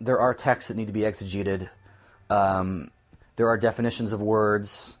texts that need to be exegeted. There are definitions of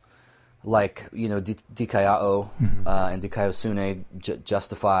words, like, dikaiō and dikaiosune,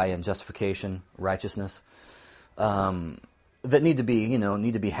 justify and justification, righteousness, that need to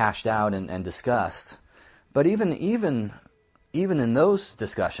be hashed out and discussed. But even in those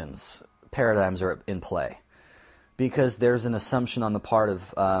discussions, paradigms are in play, because there's an assumption on the part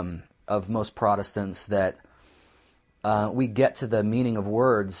of most Protestants that we get to the meaning of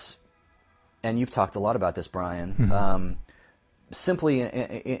words, and you've talked a lot about this, Brian, simply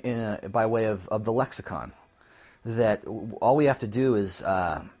by way of the lexicon. That all we have to do is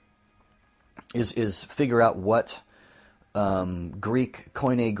figure out what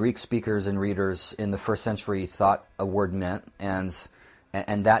Koine Greek speakers and readers in the first century thought a word meant, and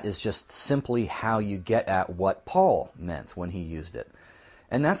that is just simply how you get at what Paul meant when he used it.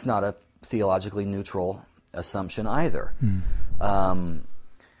 And that's not a theologically neutral assumption either. And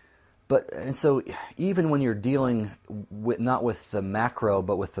so even when you're dealing with, not with the macro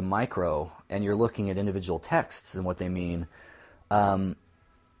but with the micro, and you're looking at individual texts and what they mean,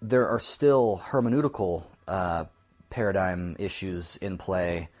 there are still hermeneutical paradigm issues in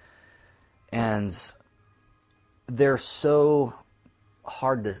play, and they're so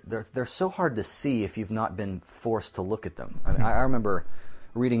hard to see if you've not been forced to look at them. I mean, I remember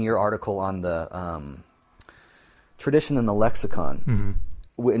reading your article on the tradition and the lexicon,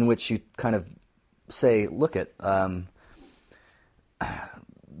 in which you kind of say, look at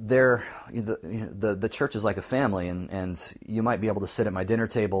the church is like a family, and you might be able to sit at my dinner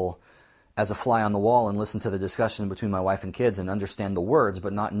table as a fly on the wall and listen to the discussion between my wife and kids and understand the words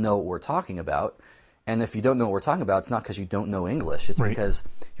but not know what we're talking about. And if you don't know what we're talking about, it's not because you don't know English. It's because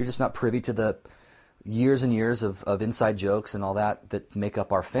you're just not privy to the years and years of inside jokes and all that make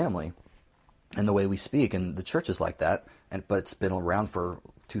up our family and the way we speak. And the church is like that, but it's been around for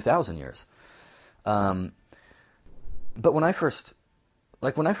 2,000 years. But when I first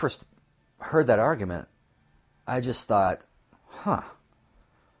heard that argument, I just thought,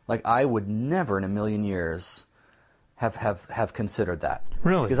 like, I would never in a million years have considered that.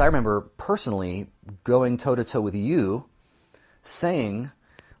 Really? Because I remember personally going toe-to-toe with you, saying,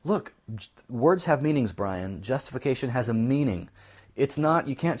 look, words have meanings, Brian. Justification has a meaning. It's not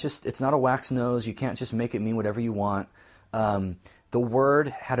a wax nose. You can't just make it mean whatever you want. The word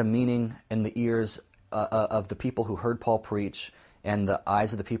had a meaning in the ears of the people who heard Paul preach, and the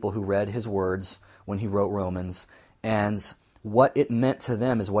eyes of the people who read his words when he wrote Romans. And what it meant to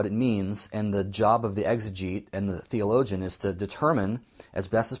them is what it means, and the job of the exegete and the theologian is to determine as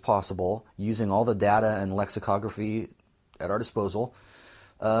best as possible, using all the data and lexicography at our disposal,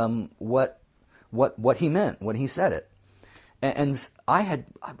 what he meant when he said it. And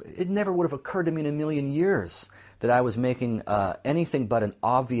it never would have occurred to me in a million years that I was making anything but an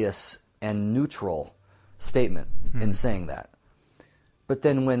obvious and neutral statement in saying that. But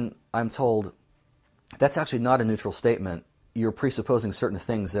then when I'm told that's actually not a neutral statement, you're presupposing certain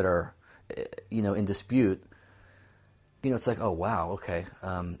things that are, in dispute. It's like, oh wow, okay.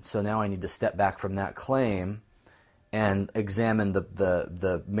 So now I need to step back from that claim and examine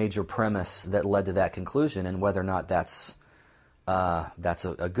the major premise that led to that conclusion and whether or not that's a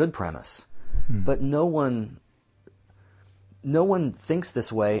good premise. But no one thinks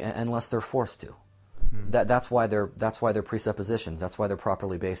this way unless they're forced to. That's why they're presuppositions. That's why they're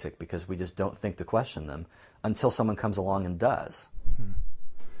properly basic, because we just don't think to question them until someone comes along and does.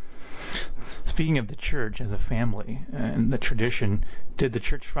 Speaking of the church as a family and the tradition, did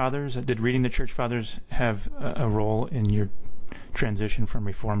reading the church fathers have a role in your transition from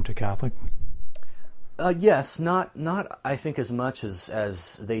Reformed to Catholic? Yes, not I think as much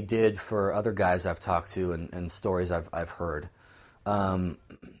as they did for other guys I've talked to and stories I've heard. Um,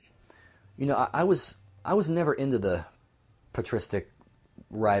 I was never into the patristic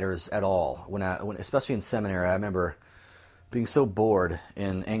writers at all. When especially in seminary, I remember being so bored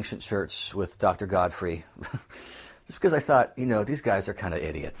in ancient church with Dr. Godfrey, just because I thought, these guys are kind of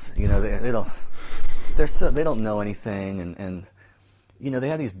idiots. They don't know anything, and they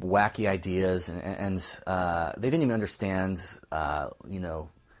had these wacky ideas, and they didn't even understand,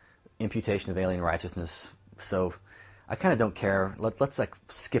 imputation of alien righteousness. So I kind of don't care. Let's like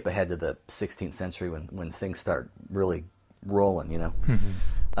skip ahead to the 16th century when things start really rolling,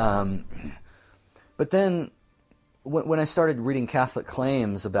 Mm-hmm. But then when I started reading Catholic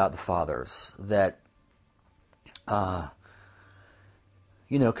claims about the fathers, that, because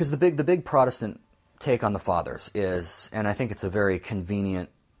the big Protestant take on the fathers is, and I think it's a very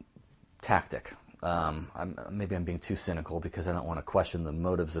convenient tactic. Maybe I'm being too cynical because I don't want to question the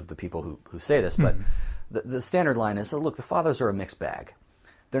motives of the people who say this, but the standard line is, look, the fathers are a mixed bag.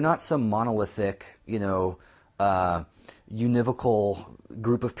 They're not some monolithic, univocal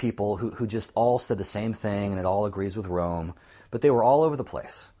group of people who just all said the same thing and it all agrees with Rome, but they were all over the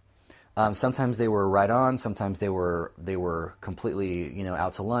place. Sometimes they were right on, sometimes they were completely,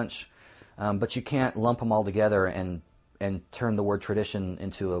 out to lunch. But you can't lump them all together and turn the word tradition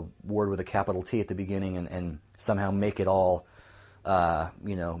into a word with a capital T at the beginning and somehow make it all,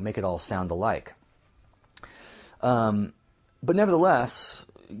 sound alike. But nevertheless,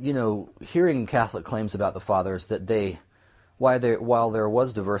 hearing Catholic claims about the fathers that while there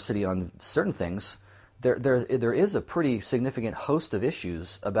was diversity on certain things, there is a pretty significant host of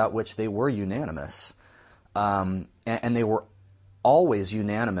issues about which they were unanimous, and they were always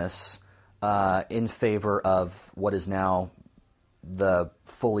unanimous. In favor of what is now the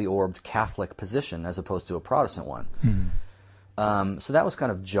fully orbed Catholic position as opposed to a Protestant one. Mm-hmm. So that was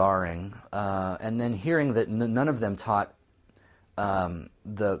kind of jarring. And then hearing that none of them taught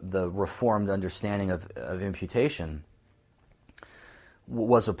the Reformed understanding of imputation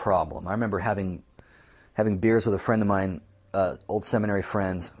was a problem. I remember having beers with a friend of mine, old seminary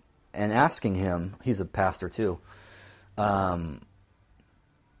friend, and asking him, he's a pastor too,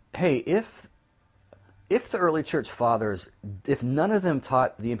 hey, if the early church fathers, if none of them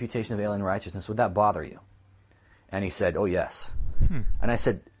taught the imputation of alien righteousness, would that bother you? And he said, oh, yes. And I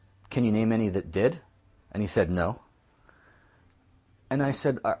said, can you name any that did? And he said, no. And I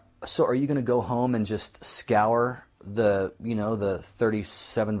said, so are you going to go home and just scour the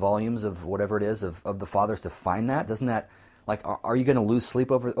 37 volumes of whatever it is of the fathers to find that? Doesn't that, are you going to lose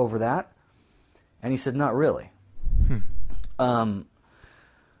sleep over that? And he said, not really.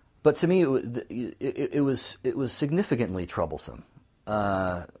 But to me, it was significantly troublesome.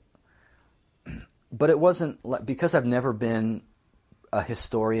 But it wasn't because I've never been a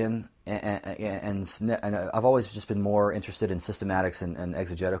historian, and I've always just been more interested in systematics and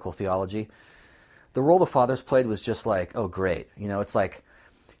exegetical theology. The role the fathers played was just like, oh, great, it's like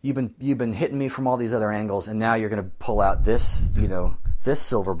you've been hitting me from all these other angles, and now you're going to pull out this this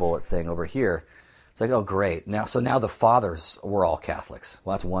silver bullet thing over here. It's like, oh, great. Now the fathers were all Catholics.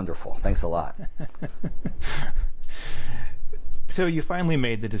 Well, that's wonderful. Thanks a lot. So you finally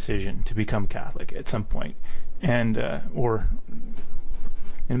made the decision to become Catholic at some point, and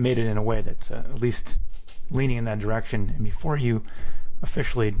made it in a way that's at least leaning in that direction. And before you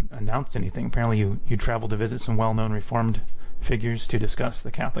officially announced anything, apparently you traveled to visit some well-known Reformed figures to discuss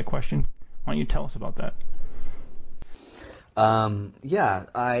the Catholic question. Why don't you tell us about that?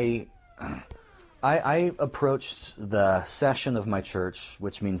 I approached the session of my church,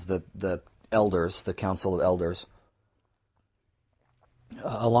 which means the elders, the council of elders,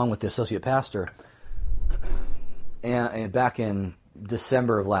 along with the associate pastor, and back in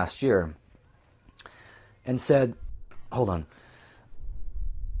December of last year, and said,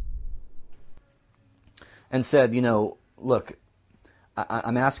 look,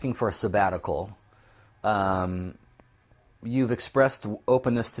 I'm asking for a sabbatical. You've expressed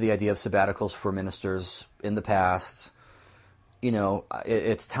openness to the idea of sabbaticals for ministers in the past.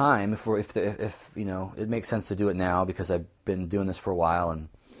 It's time if it makes sense to do it now because I've been doing this for a while.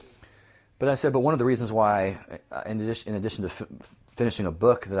 But I said, one of the reasons why, in addition to finishing a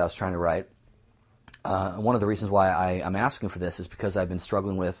book that I was trying to write, one of the reasons why I'm asking for this is because I've been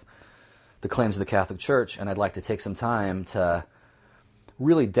struggling with the claims of the Catholic Church, and I'd like to take some time to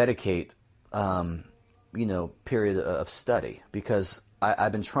really dedicate period of study, because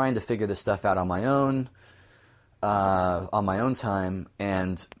I've been trying to figure this stuff out on my own time,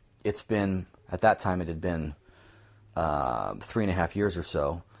 and it's been, at that time it had been 3.5 years or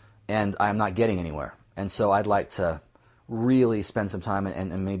so, and I'm not getting anywhere. And so I'd like to really spend some time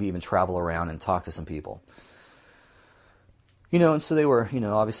and maybe even travel around and talk to some people. And so they were,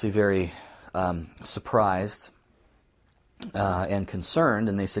 obviously very surprised and concerned,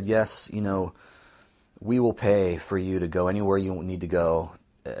 and they said, yes, we will pay for you to go anywhere you need to go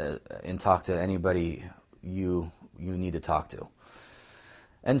and talk to anybody you need to talk to.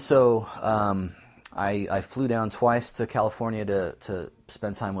 And so I flew down twice to California to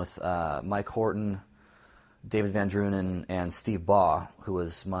spend time with Mike Horton, David Van Drunen, and Steve Baugh, who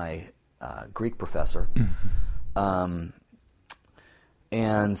was my Greek professor. Mm-hmm.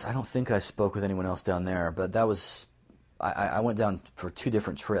 And I don't think I spoke with anyone else down there, but that was, I went down for 2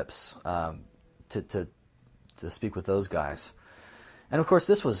 different trips to speak with those guys. And of course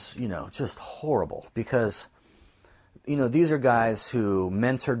this was, just horrible because, these are guys who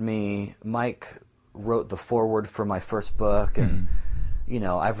mentored me. Mike wrote the foreword for my first book, and,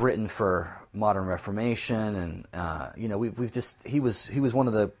 I've written for Modern Reformation, and, we've just, he was one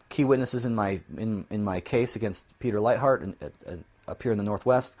of the key witnesses in my case against Peter Leithart and up here in the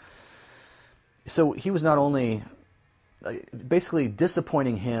Northwest. So he was not only, basically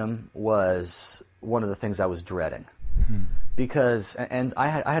disappointing him was one of the things I was dreading. Mm-hmm. Because, and I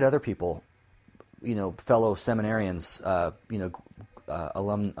had other people, fellow seminarians,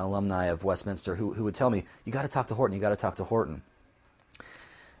 alumni of Westminster who would tell me, you got to talk to Horton,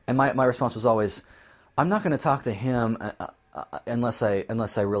 And my response was always, I'm not going to talk to him unless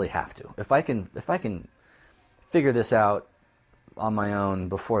I really have to. If I can figure this out on my own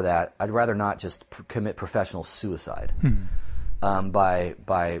before that, I'd rather not just commit professional suicide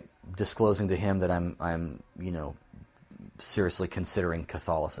by disclosing to him that I'm seriously considering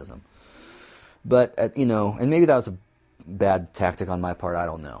Catholicism. But and maybe that was a bad tactic on my part. I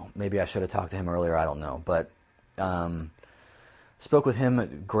don't know. Maybe I should have talked to him earlier. I don't know. But spoke with him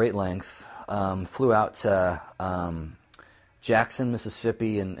at great length. Flew out to Jackson,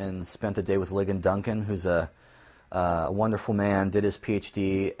 Mississippi, and spent the day with Ligon Duncan, who's a wonderful man. Did his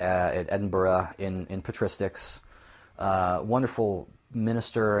PhD at Edinburgh in patristics. Wonderful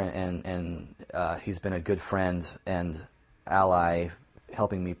minister, and he's been a good friend and ally,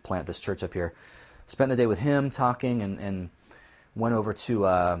 helping me plant this church up here. Spent the day with him talking, and went over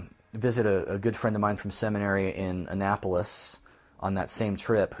to visit a good friend of mine from seminary in Annapolis on that same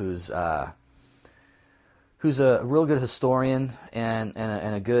trip, who's a real good historian and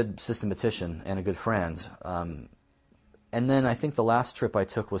a good systematician and a good friend. And then I think the last trip I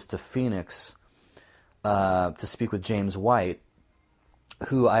took was to Phoenix to speak with James White,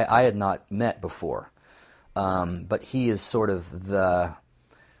 who I had not met before. But he is sort of the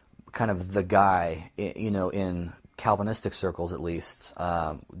guy, in Calvinistic circles at least,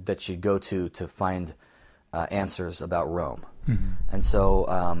 that you go to find answers about Rome. Mm-hmm. And so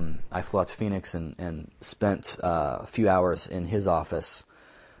I flew out to Phoenix and spent a few hours in his office,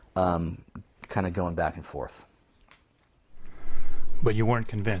 kind of going back and forth. But you weren't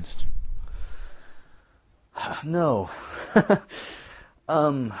convinced? No.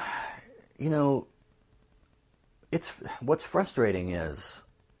 It's what's frustrating is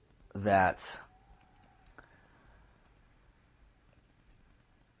that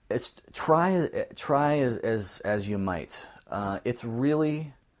it's try as you might. It's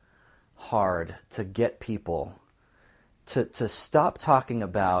really hard to get people to stop talking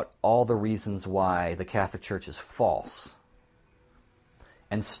about all the reasons why the Catholic Church is false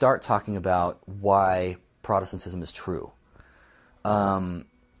and start talking about why Protestantism is true. Because,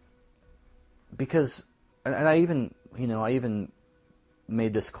 and I even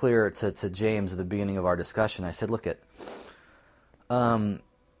made this clear to James at the beginning of our discussion. I said, look,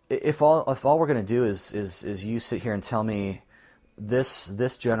 if all we're going to do is you sit here and tell me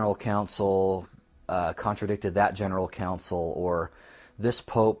this general council contradicted that general council, or this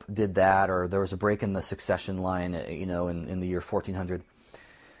pope did that, or there was a break in the succession line, in the year 1400,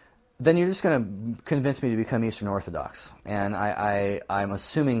 then you're just going to convince me to become Eastern Orthodox. And I'm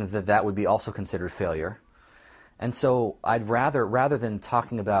assuming that would be also considered failure. And so I'd rather than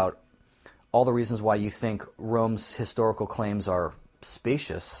talking about all the reasons why you think Rome's historical claims are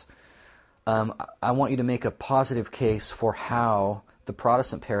spacious, I want you to make a positive case for how the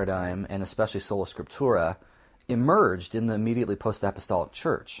Protestant paradigm, and especially sola scriptura, emerged in the immediately post-apostolic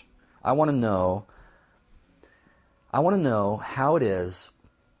church. I want to know how it is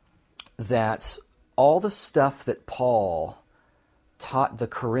that all the stuff that Paul taught the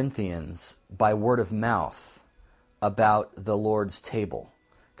Corinthians by word of mouth about the Lord's table,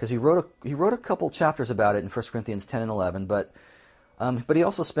 because he wrote a couple chapters about it in 1 Corinthians 10 and 11, but he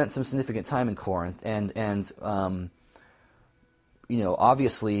also spent some significant time in Corinth, and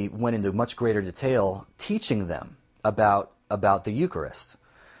obviously went into much greater detail teaching them about the Eucharist.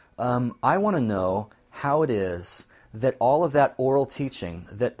 I want to know how it is that all of that oral teaching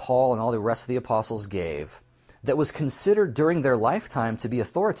that Paul and all the rest of the apostles gave, that was considered during their lifetime to be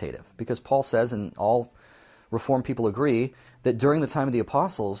authoritative, because Paul says, and all Reformed people agree, that during the time of the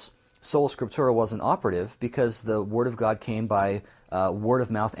apostles, sola scriptura wasn't operative because the Word of God came by word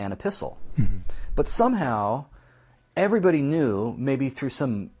of mouth and epistle. Mm-hmm. But somehow, everybody knew, maybe through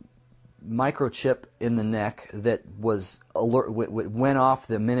some microchip in the neck that was went off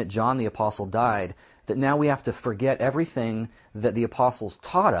the minute John the Apostle died, that now we have to forget everything that the apostles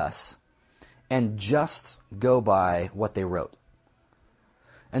taught us and just go by what they wrote.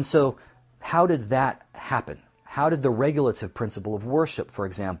 And so, how did that happen? How did the regulative principle of worship, for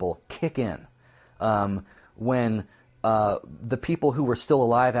example, kick in when the people who were still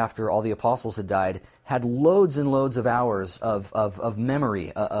alive after all the apostles had died had loads and loads of hours of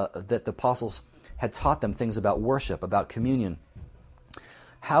memory that the apostles had taught them things about worship, about communion?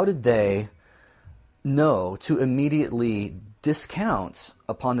 How did they know to immediately discount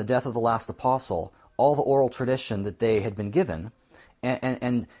upon the death of the last apostle all the oral tradition that they had been given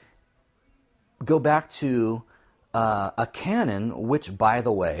and go back to a canon which, by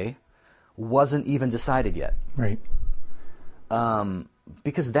the way, wasn't even decided yet? Right.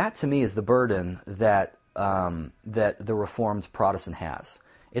 Because that, to me, is the burden that the Reformed Protestant has.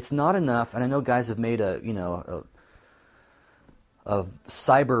 It's not enough, and I know guys have made a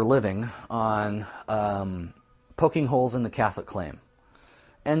cyber living on poking holes in the Catholic claim,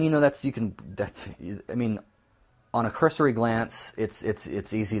 and on a cursory glance,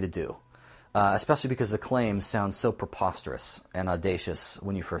 it's easy to do, especially because the claim sounds so preposterous and audacious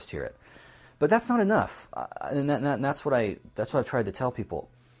when you first hear it. But that's not enough, and that's what I've tried to tell people.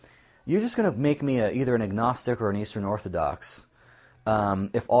 You're just going to make me either an agnostic or an Eastern Orthodox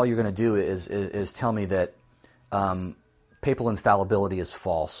if all you're going to do is tell me that papal infallibility is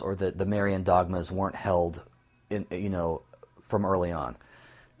false, or that the Marian dogmas weren't held from early on.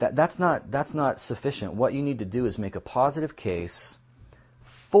 That's not sufficient. What you need to do is make a positive case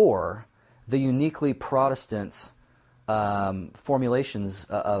for the uniquely Protestant formulations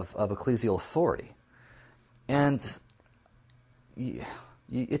of ecclesial authority, and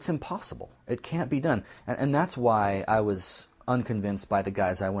it's impossible. It can't be done, and that's why I was unconvinced by the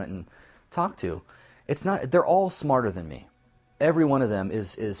guys I went and talked to. It's not. They're all smarter than me. Every one of them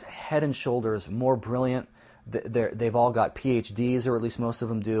is head and shoulders more brilliant. They've all got PhDs, or at least most of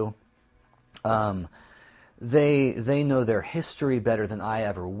them do. They know their history better than I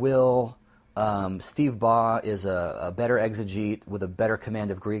ever will. Steve Baugh is a better exegete with a better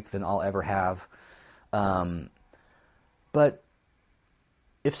command of Greek than I'll ever have. But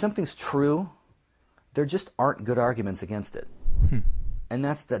if something's true, there just aren't good arguments against it. And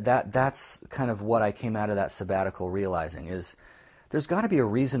that's kind of what I came out of that sabbatical realizing, is there's got to be a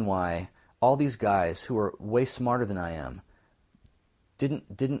reason why all these guys who are way smarter than I am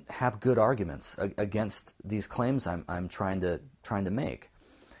didn't have good arguments against these claims I'm trying to make.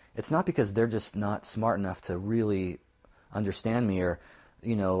 It's not because they're just not smart enough to really understand me, or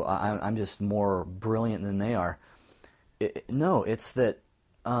I'm just more brilliant than they are. No, it's that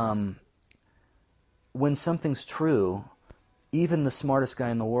when something's true, even the smartest guy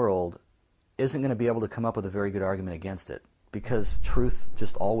in the world isn't going to be able to come up with a very good argument against it, because truth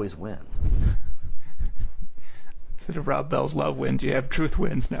just always wins. Instead of Rob Bell's love wins, you have truth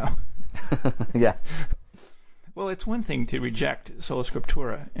wins now. Yeah. Well, it's one thing to reject sola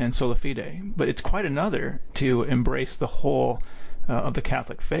scriptura and sola fide, but it's quite another to embrace the whole of the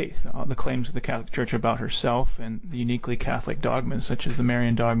Catholic faith, the claims of the Catholic Church about herself, and the uniquely Catholic dogmas, such as the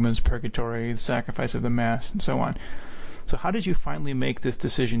Marian dogmas, purgatory, the sacrifice of the Mass, and so on. So how did you finally make this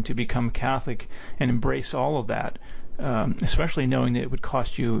decision to become Catholic and embrace all of that, especially knowing that it would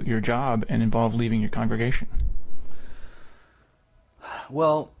cost you your job and involve leaving your congregation?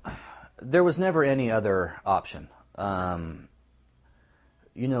 Well, there was never any other option. When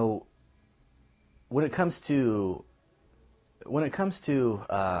it comes to why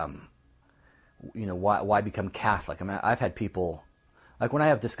become Catholic? I mean, I've had people, like when I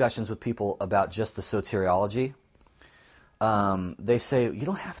have discussions with people about just the soteriology, they say, you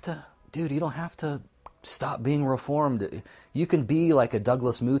don't have to stop being Reformed. You can be like a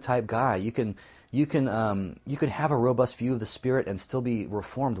Douglas Moo type guy. You can have a robust view of the Spirit and still be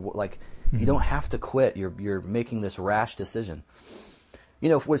Reformed. Like, you don't have to quit. You're making this rash decision.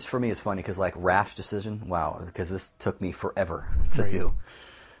 Which for me is funny, because like rash decision, wow, because this took me forever to do.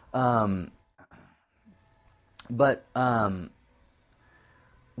 But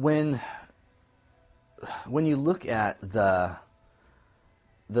when you look at the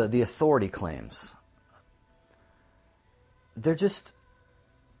the authority claims, it just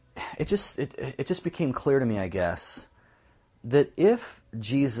became clear to me, I guess, that if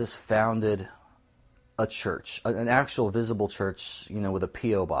Jesus founded a church, an actual visible church, with a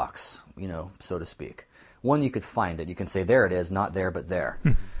P.O. box, so to speak, one, you could find it. You can say, there it is, not there, but there.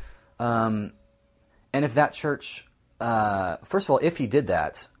 And if that church, first of all, if he did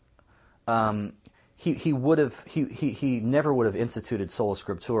that, he never would have instituted sola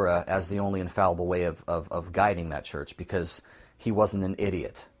scriptura as the only infallible way of guiding that church, because he wasn't an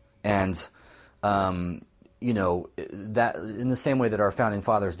idiot. And that in the same way that our founding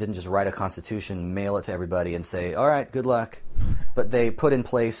fathers didn't just write a constitution, mail it to everybody, and say, all right, good luck, but they put in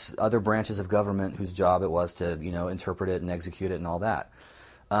place other branches of government whose job it was to interpret it and execute it and all that.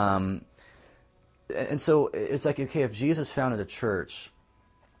 And so it's like, okay, if Jesus founded a church,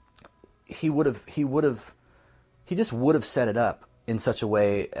 he just would have set it up in such a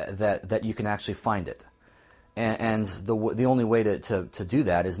way that you can actually find it. And the only way to do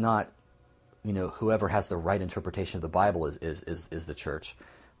that is not, whoever has the right interpretation of the Bible is the church,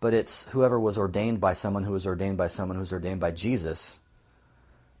 but it's whoever was ordained by someone who was ordained by someone who's ordained by Jesus,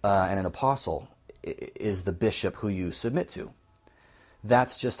 and an apostle is the bishop who you submit to.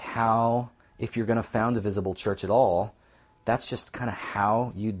 That's just how, if you're going to found a visible church at all, that's just kind of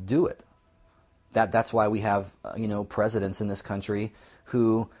how you do it. That's why we have presidents in this country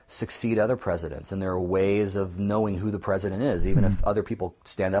who succeed other presidents, and there are ways of knowing who the president is, even if other people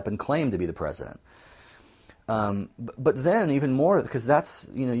stand up and claim to be the president. But then even more, because that's,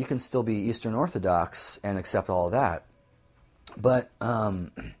 you can still be Eastern Orthodox and accept all of that, but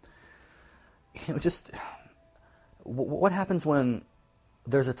just what happens when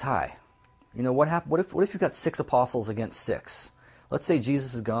there's a tie? What if you've got 6 apostles against 6? Let's say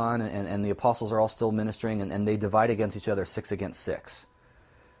Jesus is gone and the apostles are all still ministering, and they divide against each other 6 against 6.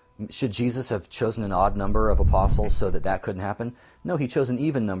 Should Jesus have chosen an odd number of apostles so that couldn't happen? No, he chose an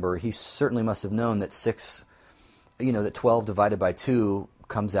even number. He certainly must have known that 12 divided by 2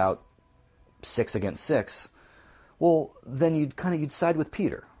 comes out 6 against 6. Well, then you'd side with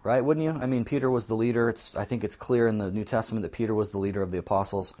Peter, right? Wouldn't you? I mean, Peter was the leader. I think it's clear in the New Testament that Peter was the leader of the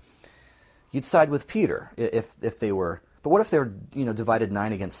apostles. You'd side with Peter if they were. But what if they were, divided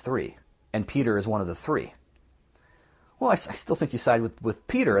 9 against 3, and Peter is one of the 3? Well, I still think you side with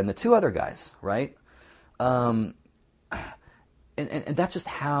Peter and the 2 other guys, right? And that's just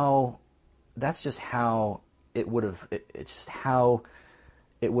how it would have. It's just how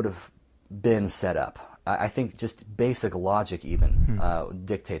it would have been set up. I think just basic logic even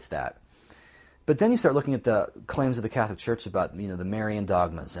dictates that. But then you start looking at the claims of the Catholic Church about the Marian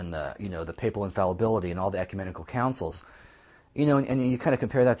dogmas and the papal infallibility and all the ecumenical councils, and you kind of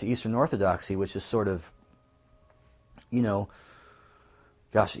compare that to Eastern Orthodoxy, which is sort of,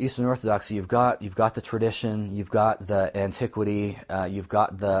 Eastern Orthodoxy, you've got the tradition, you've got the antiquity, you've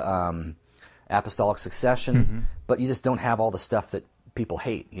got the apostolic succession, but you just don't have all the stuff that people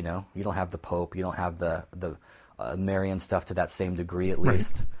hate. You don't have the Pope, you don't have the Marian stuff to that same degree, at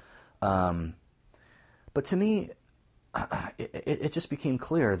least. But to me, it just became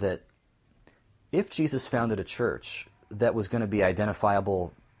clear that if Jesus founded a church that was going to be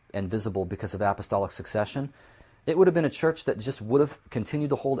identifiable and visible because of apostolic succession, it would have been a church that just would have continued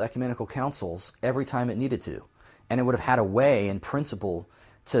to hold ecumenical councils every time it needed to. And it would have had a way, in principle,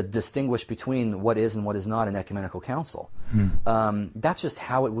 to distinguish between what is and what is not an ecumenical council. That's just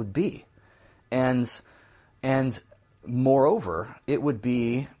how it would be. And moreover, it would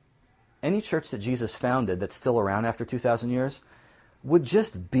be any church that Jesus founded that's still around after 2,000 years would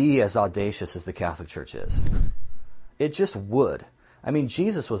just be as audacious as the Catholic Church is. It just would. I mean,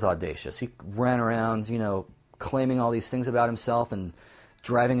 Jesus was audacious. He ran around, claiming all these things about himself and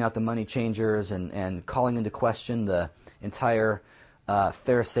driving out the money changers and calling into question the entire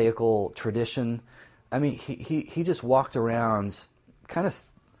Pharisaical tradition. I mean, he just walked around kind of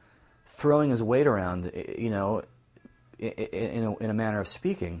throwing his weight around, in a manner of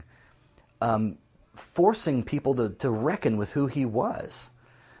speaking, forcing people to reckon with who he was.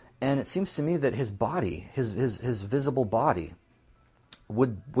 And it seems to me that his body, his visible body,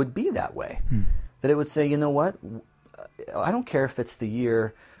 would be that way. That it would say, you know what, I don't care if it's the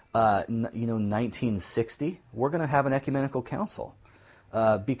year 1960, we're going to have an ecumenical council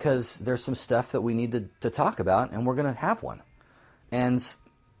because there's some stuff that we need to talk about, and we're going to have one. And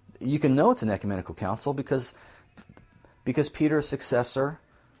you can know it's an ecumenical council because Peter's successor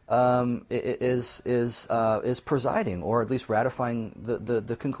is presiding, or at least ratifying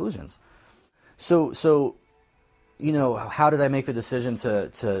the conclusions. So how did I make the decision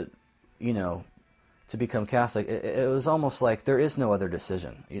to to become Catholic, it was almost like there is no other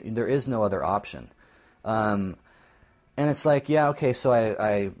decision. There is no other option. And it's like, yeah, okay, so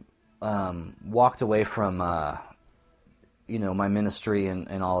I walked away from, my ministry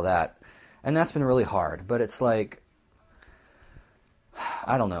and all that. And that's been really hard. But it's like,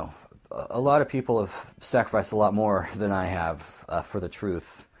 I don't know. A lot of people have sacrificed a lot more than I have for the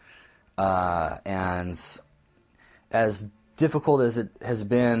truth. And as difficult as it has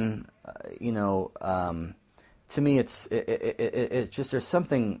been, to me, it just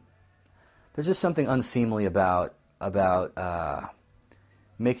there's just something unseemly about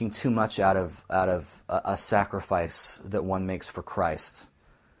making too much out of a sacrifice that one makes for Christ,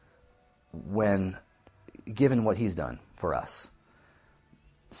 when given what He's done for us.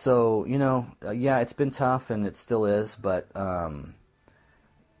 So yeah, it's been tough and it still is, but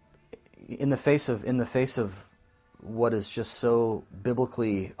in the face of what is just so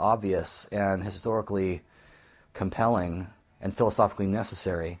biblically obvious and historically compelling and philosophically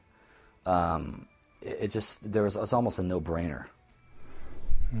necessary, it's almost a no-brainer.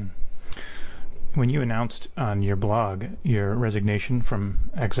 When you announced on your blog your resignation from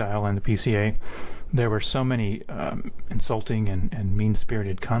exile and the PCA, there were so many insulting and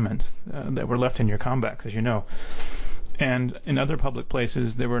mean-spirited comments that were left in your comebacks, as you know. And in other public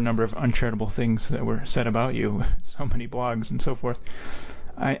places, there were a number of uncharitable things that were said about you, so many blogs and so forth.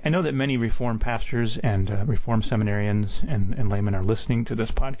 I know that many Reformed pastors and Reformed seminarians and laymen are listening to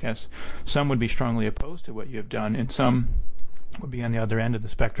this podcast. Some would be strongly opposed to what you have done, and some would be on the other end of the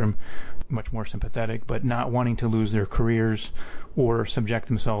spectrum, much more sympathetic, but not wanting to lose their careers or subject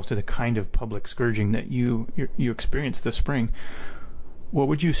themselves to the kind of public scourging that you experienced this spring. What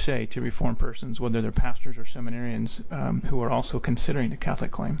would you say to Reformed persons, whether they're pastors or seminarians, who are also considering the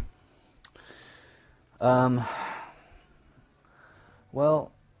Catholic claim?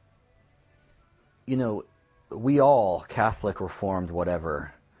 Well, we all, Catholic, Reformed,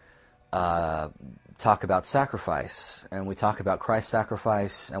 whatever, talk about sacrifice, and we talk about Christ's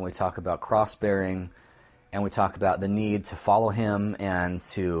sacrifice, and we talk about cross-bearing, and we talk about the need to follow Him and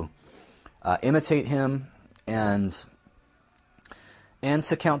to imitate Him, and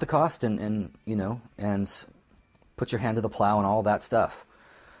to count the cost, and put your hand to the plow and all that stuff.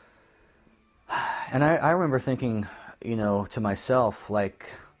 And I remember thinking, to myself,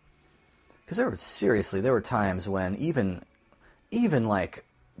 like, because there were times when even like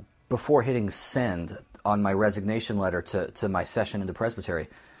before hitting send on my resignation letter to my session into presbytery,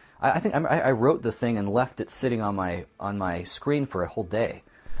 I think I wrote the thing and left it sitting on my screen for a whole day,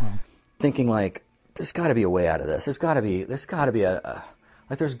 wow. Thinking like, there's got to be a way out of this. There's got to be an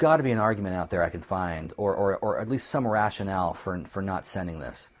argument out there I can find, or at least some rationale for not sending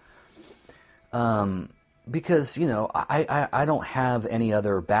this. Because I don't have any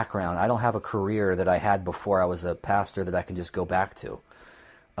other background. I don't have a career that I had before I was a pastor that I can just go back to.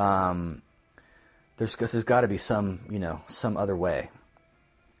 There's got to be some other way.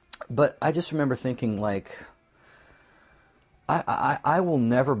 But I just remember thinking, like, I will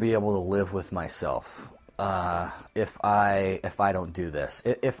never be able to live with myself if I don't do this.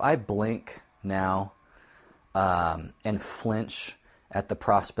 If I blink now and flinch at the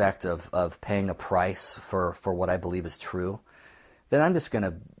prospect of paying a price for what I believe is true, then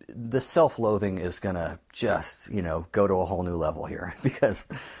the self-loathing is gonna just, go to a whole new level here, because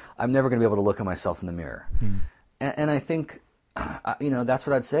I'm never gonna be able to look at myself in the mirror. And I think, that's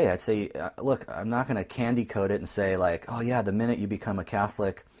what I'd say. I'd say, look, I'm not gonna candy coat it and say like, oh yeah, the minute you become a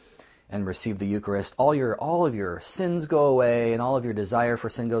Catholic and receive the Eucharist, all of your sins go away, and all of your desire for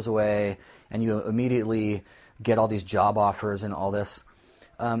sin goes away, and you immediately get all these job offers and all this.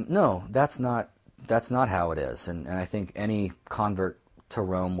 No, that's not how it is, and I think any convert to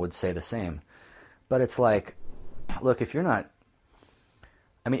Rome would say the same. But it's like, look, if you're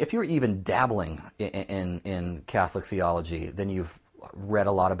even dabbling in Catholic theology, then you've read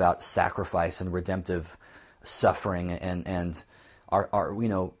a lot about sacrifice and redemptive suffering, and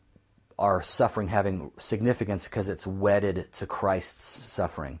our suffering having significance because it's wedded to Christ's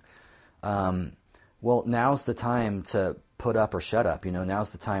suffering. Well, now's the time to put up or shut up. Now's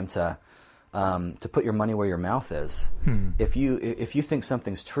the time to put your money where your mouth is. If you think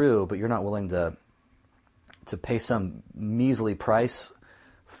something's true, but you're not willing to pay some measly price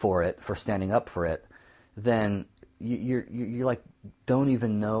for standing up for it, then you're like, don't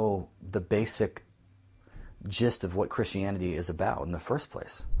even know the basic gist of what Christianity is about in the first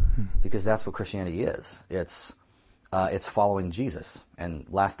place, because that's what Christianity is. It's following Jesus, and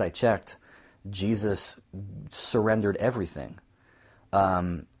last I checked, Jesus surrendered everything,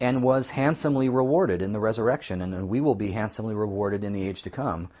 and was handsomely rewarded in the resurrection, and we will be handsomely rewarded in the age to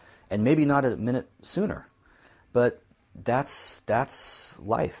come. and maybe not a minute sooner. But that's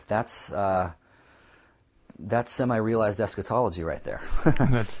life. That's semi-realized eschatology right there.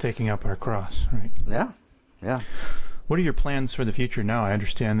 That's taking up our cross, right? Yeah. What are your plans for the future now? I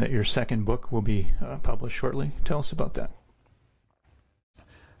understand that your second book will be published shortly. Tell us about that.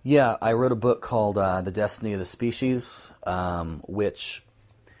 Yeah, I wrote a book called The Destiny of the Species, which,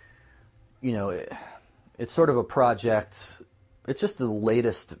 it's sort of a project. It's just the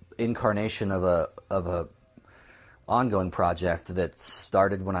latest incarnation of a ongoing project that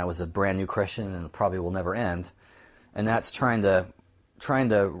started when I was a brand new Christian and probably will never end, and that's trying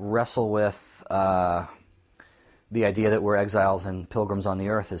to wrestle with the idea that we're exiles and pilgrims on the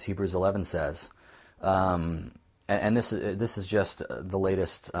earth, as Hebrews 11 says. And this is just the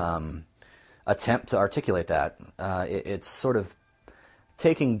latest attempt to articulate that. It's sort of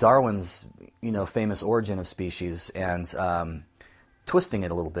taking Darwin's famous origin of species and twisting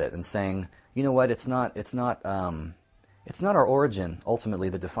it a little bit and saying, you know what, it's not our origin ultimately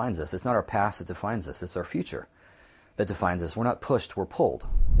that defines us. It's not our past that defines us. It's our future that defines us. We're not pushed, we're pulled.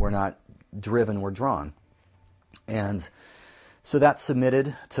 We're not driven, we're drawn. And so that's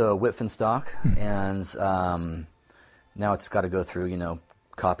submitted to Whitf and Stock, and now it's got to go through,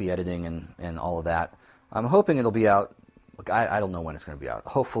 copy editing and all of that. I'm hoping it'll be out. Look, I don't know when it's going to be out.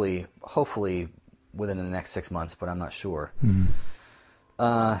 Hopefully within the next 6 months, but I'm not sure. Mm-hmm.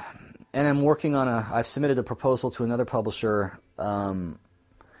 And I'm working on I've submitted a proposal to another publisher,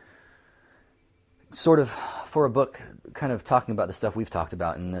 sort of for a book, kind of talking about the stuff we've talked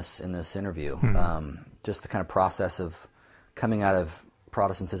about in this interview. Mm-hmm. Just the kind of process of coming out of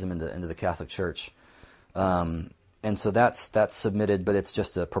Protestantism into the Catholic Church. And so that's submitted, but it's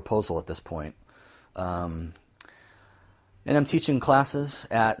just a proposal at this point. And I'm teaching classes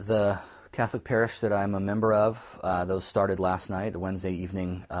at the Catholic parish that I'm a member of. Those started last night, the Wednesday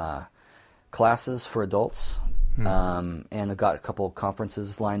evening classes for adults. And I've got a couple of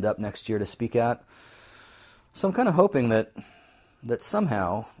conferences lined up next year to speak at. So I'm kind of hoping that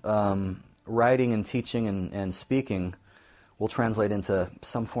somehow writing and teaching and speaking will translate into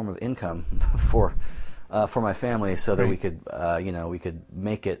some form of income for my family, so that we could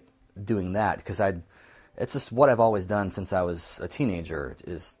make it doing that, because it's just what I've always done since I was a teenager,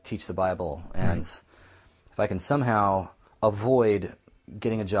 is teach the Bible. And if I can somehow avoid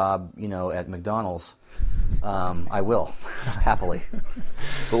getting a job, at McDonald's, I will happily.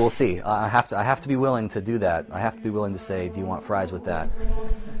 But we'll see. I have to be willing to do that. I have to be willing to say, do you want fries with that?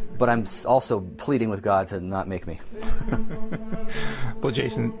 But I'm also pleading with God to not make me. Well,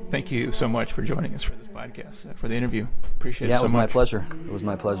 Jason, thank you so much for joining us for this podcast, for the interview. Appreciate it so much. Yeah, it was my pleasure. It was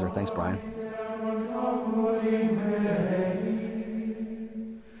my pleasure. Thanks, Brian.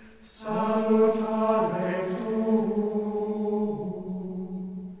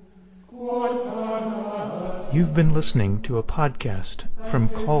 You've been listening to a podcast from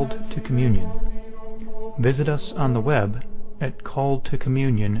Called to Communion. Visit us on the web at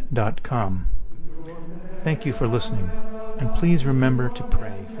calledtocommunion.com. Thank you for listening, and please remember to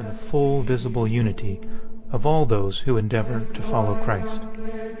pray for the full visible unity of all those who endeavor to follow Christ.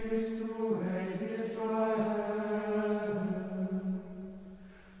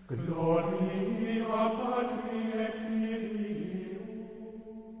 Gloria Patri et Filii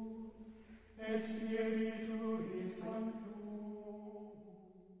et Spiritui Sancti.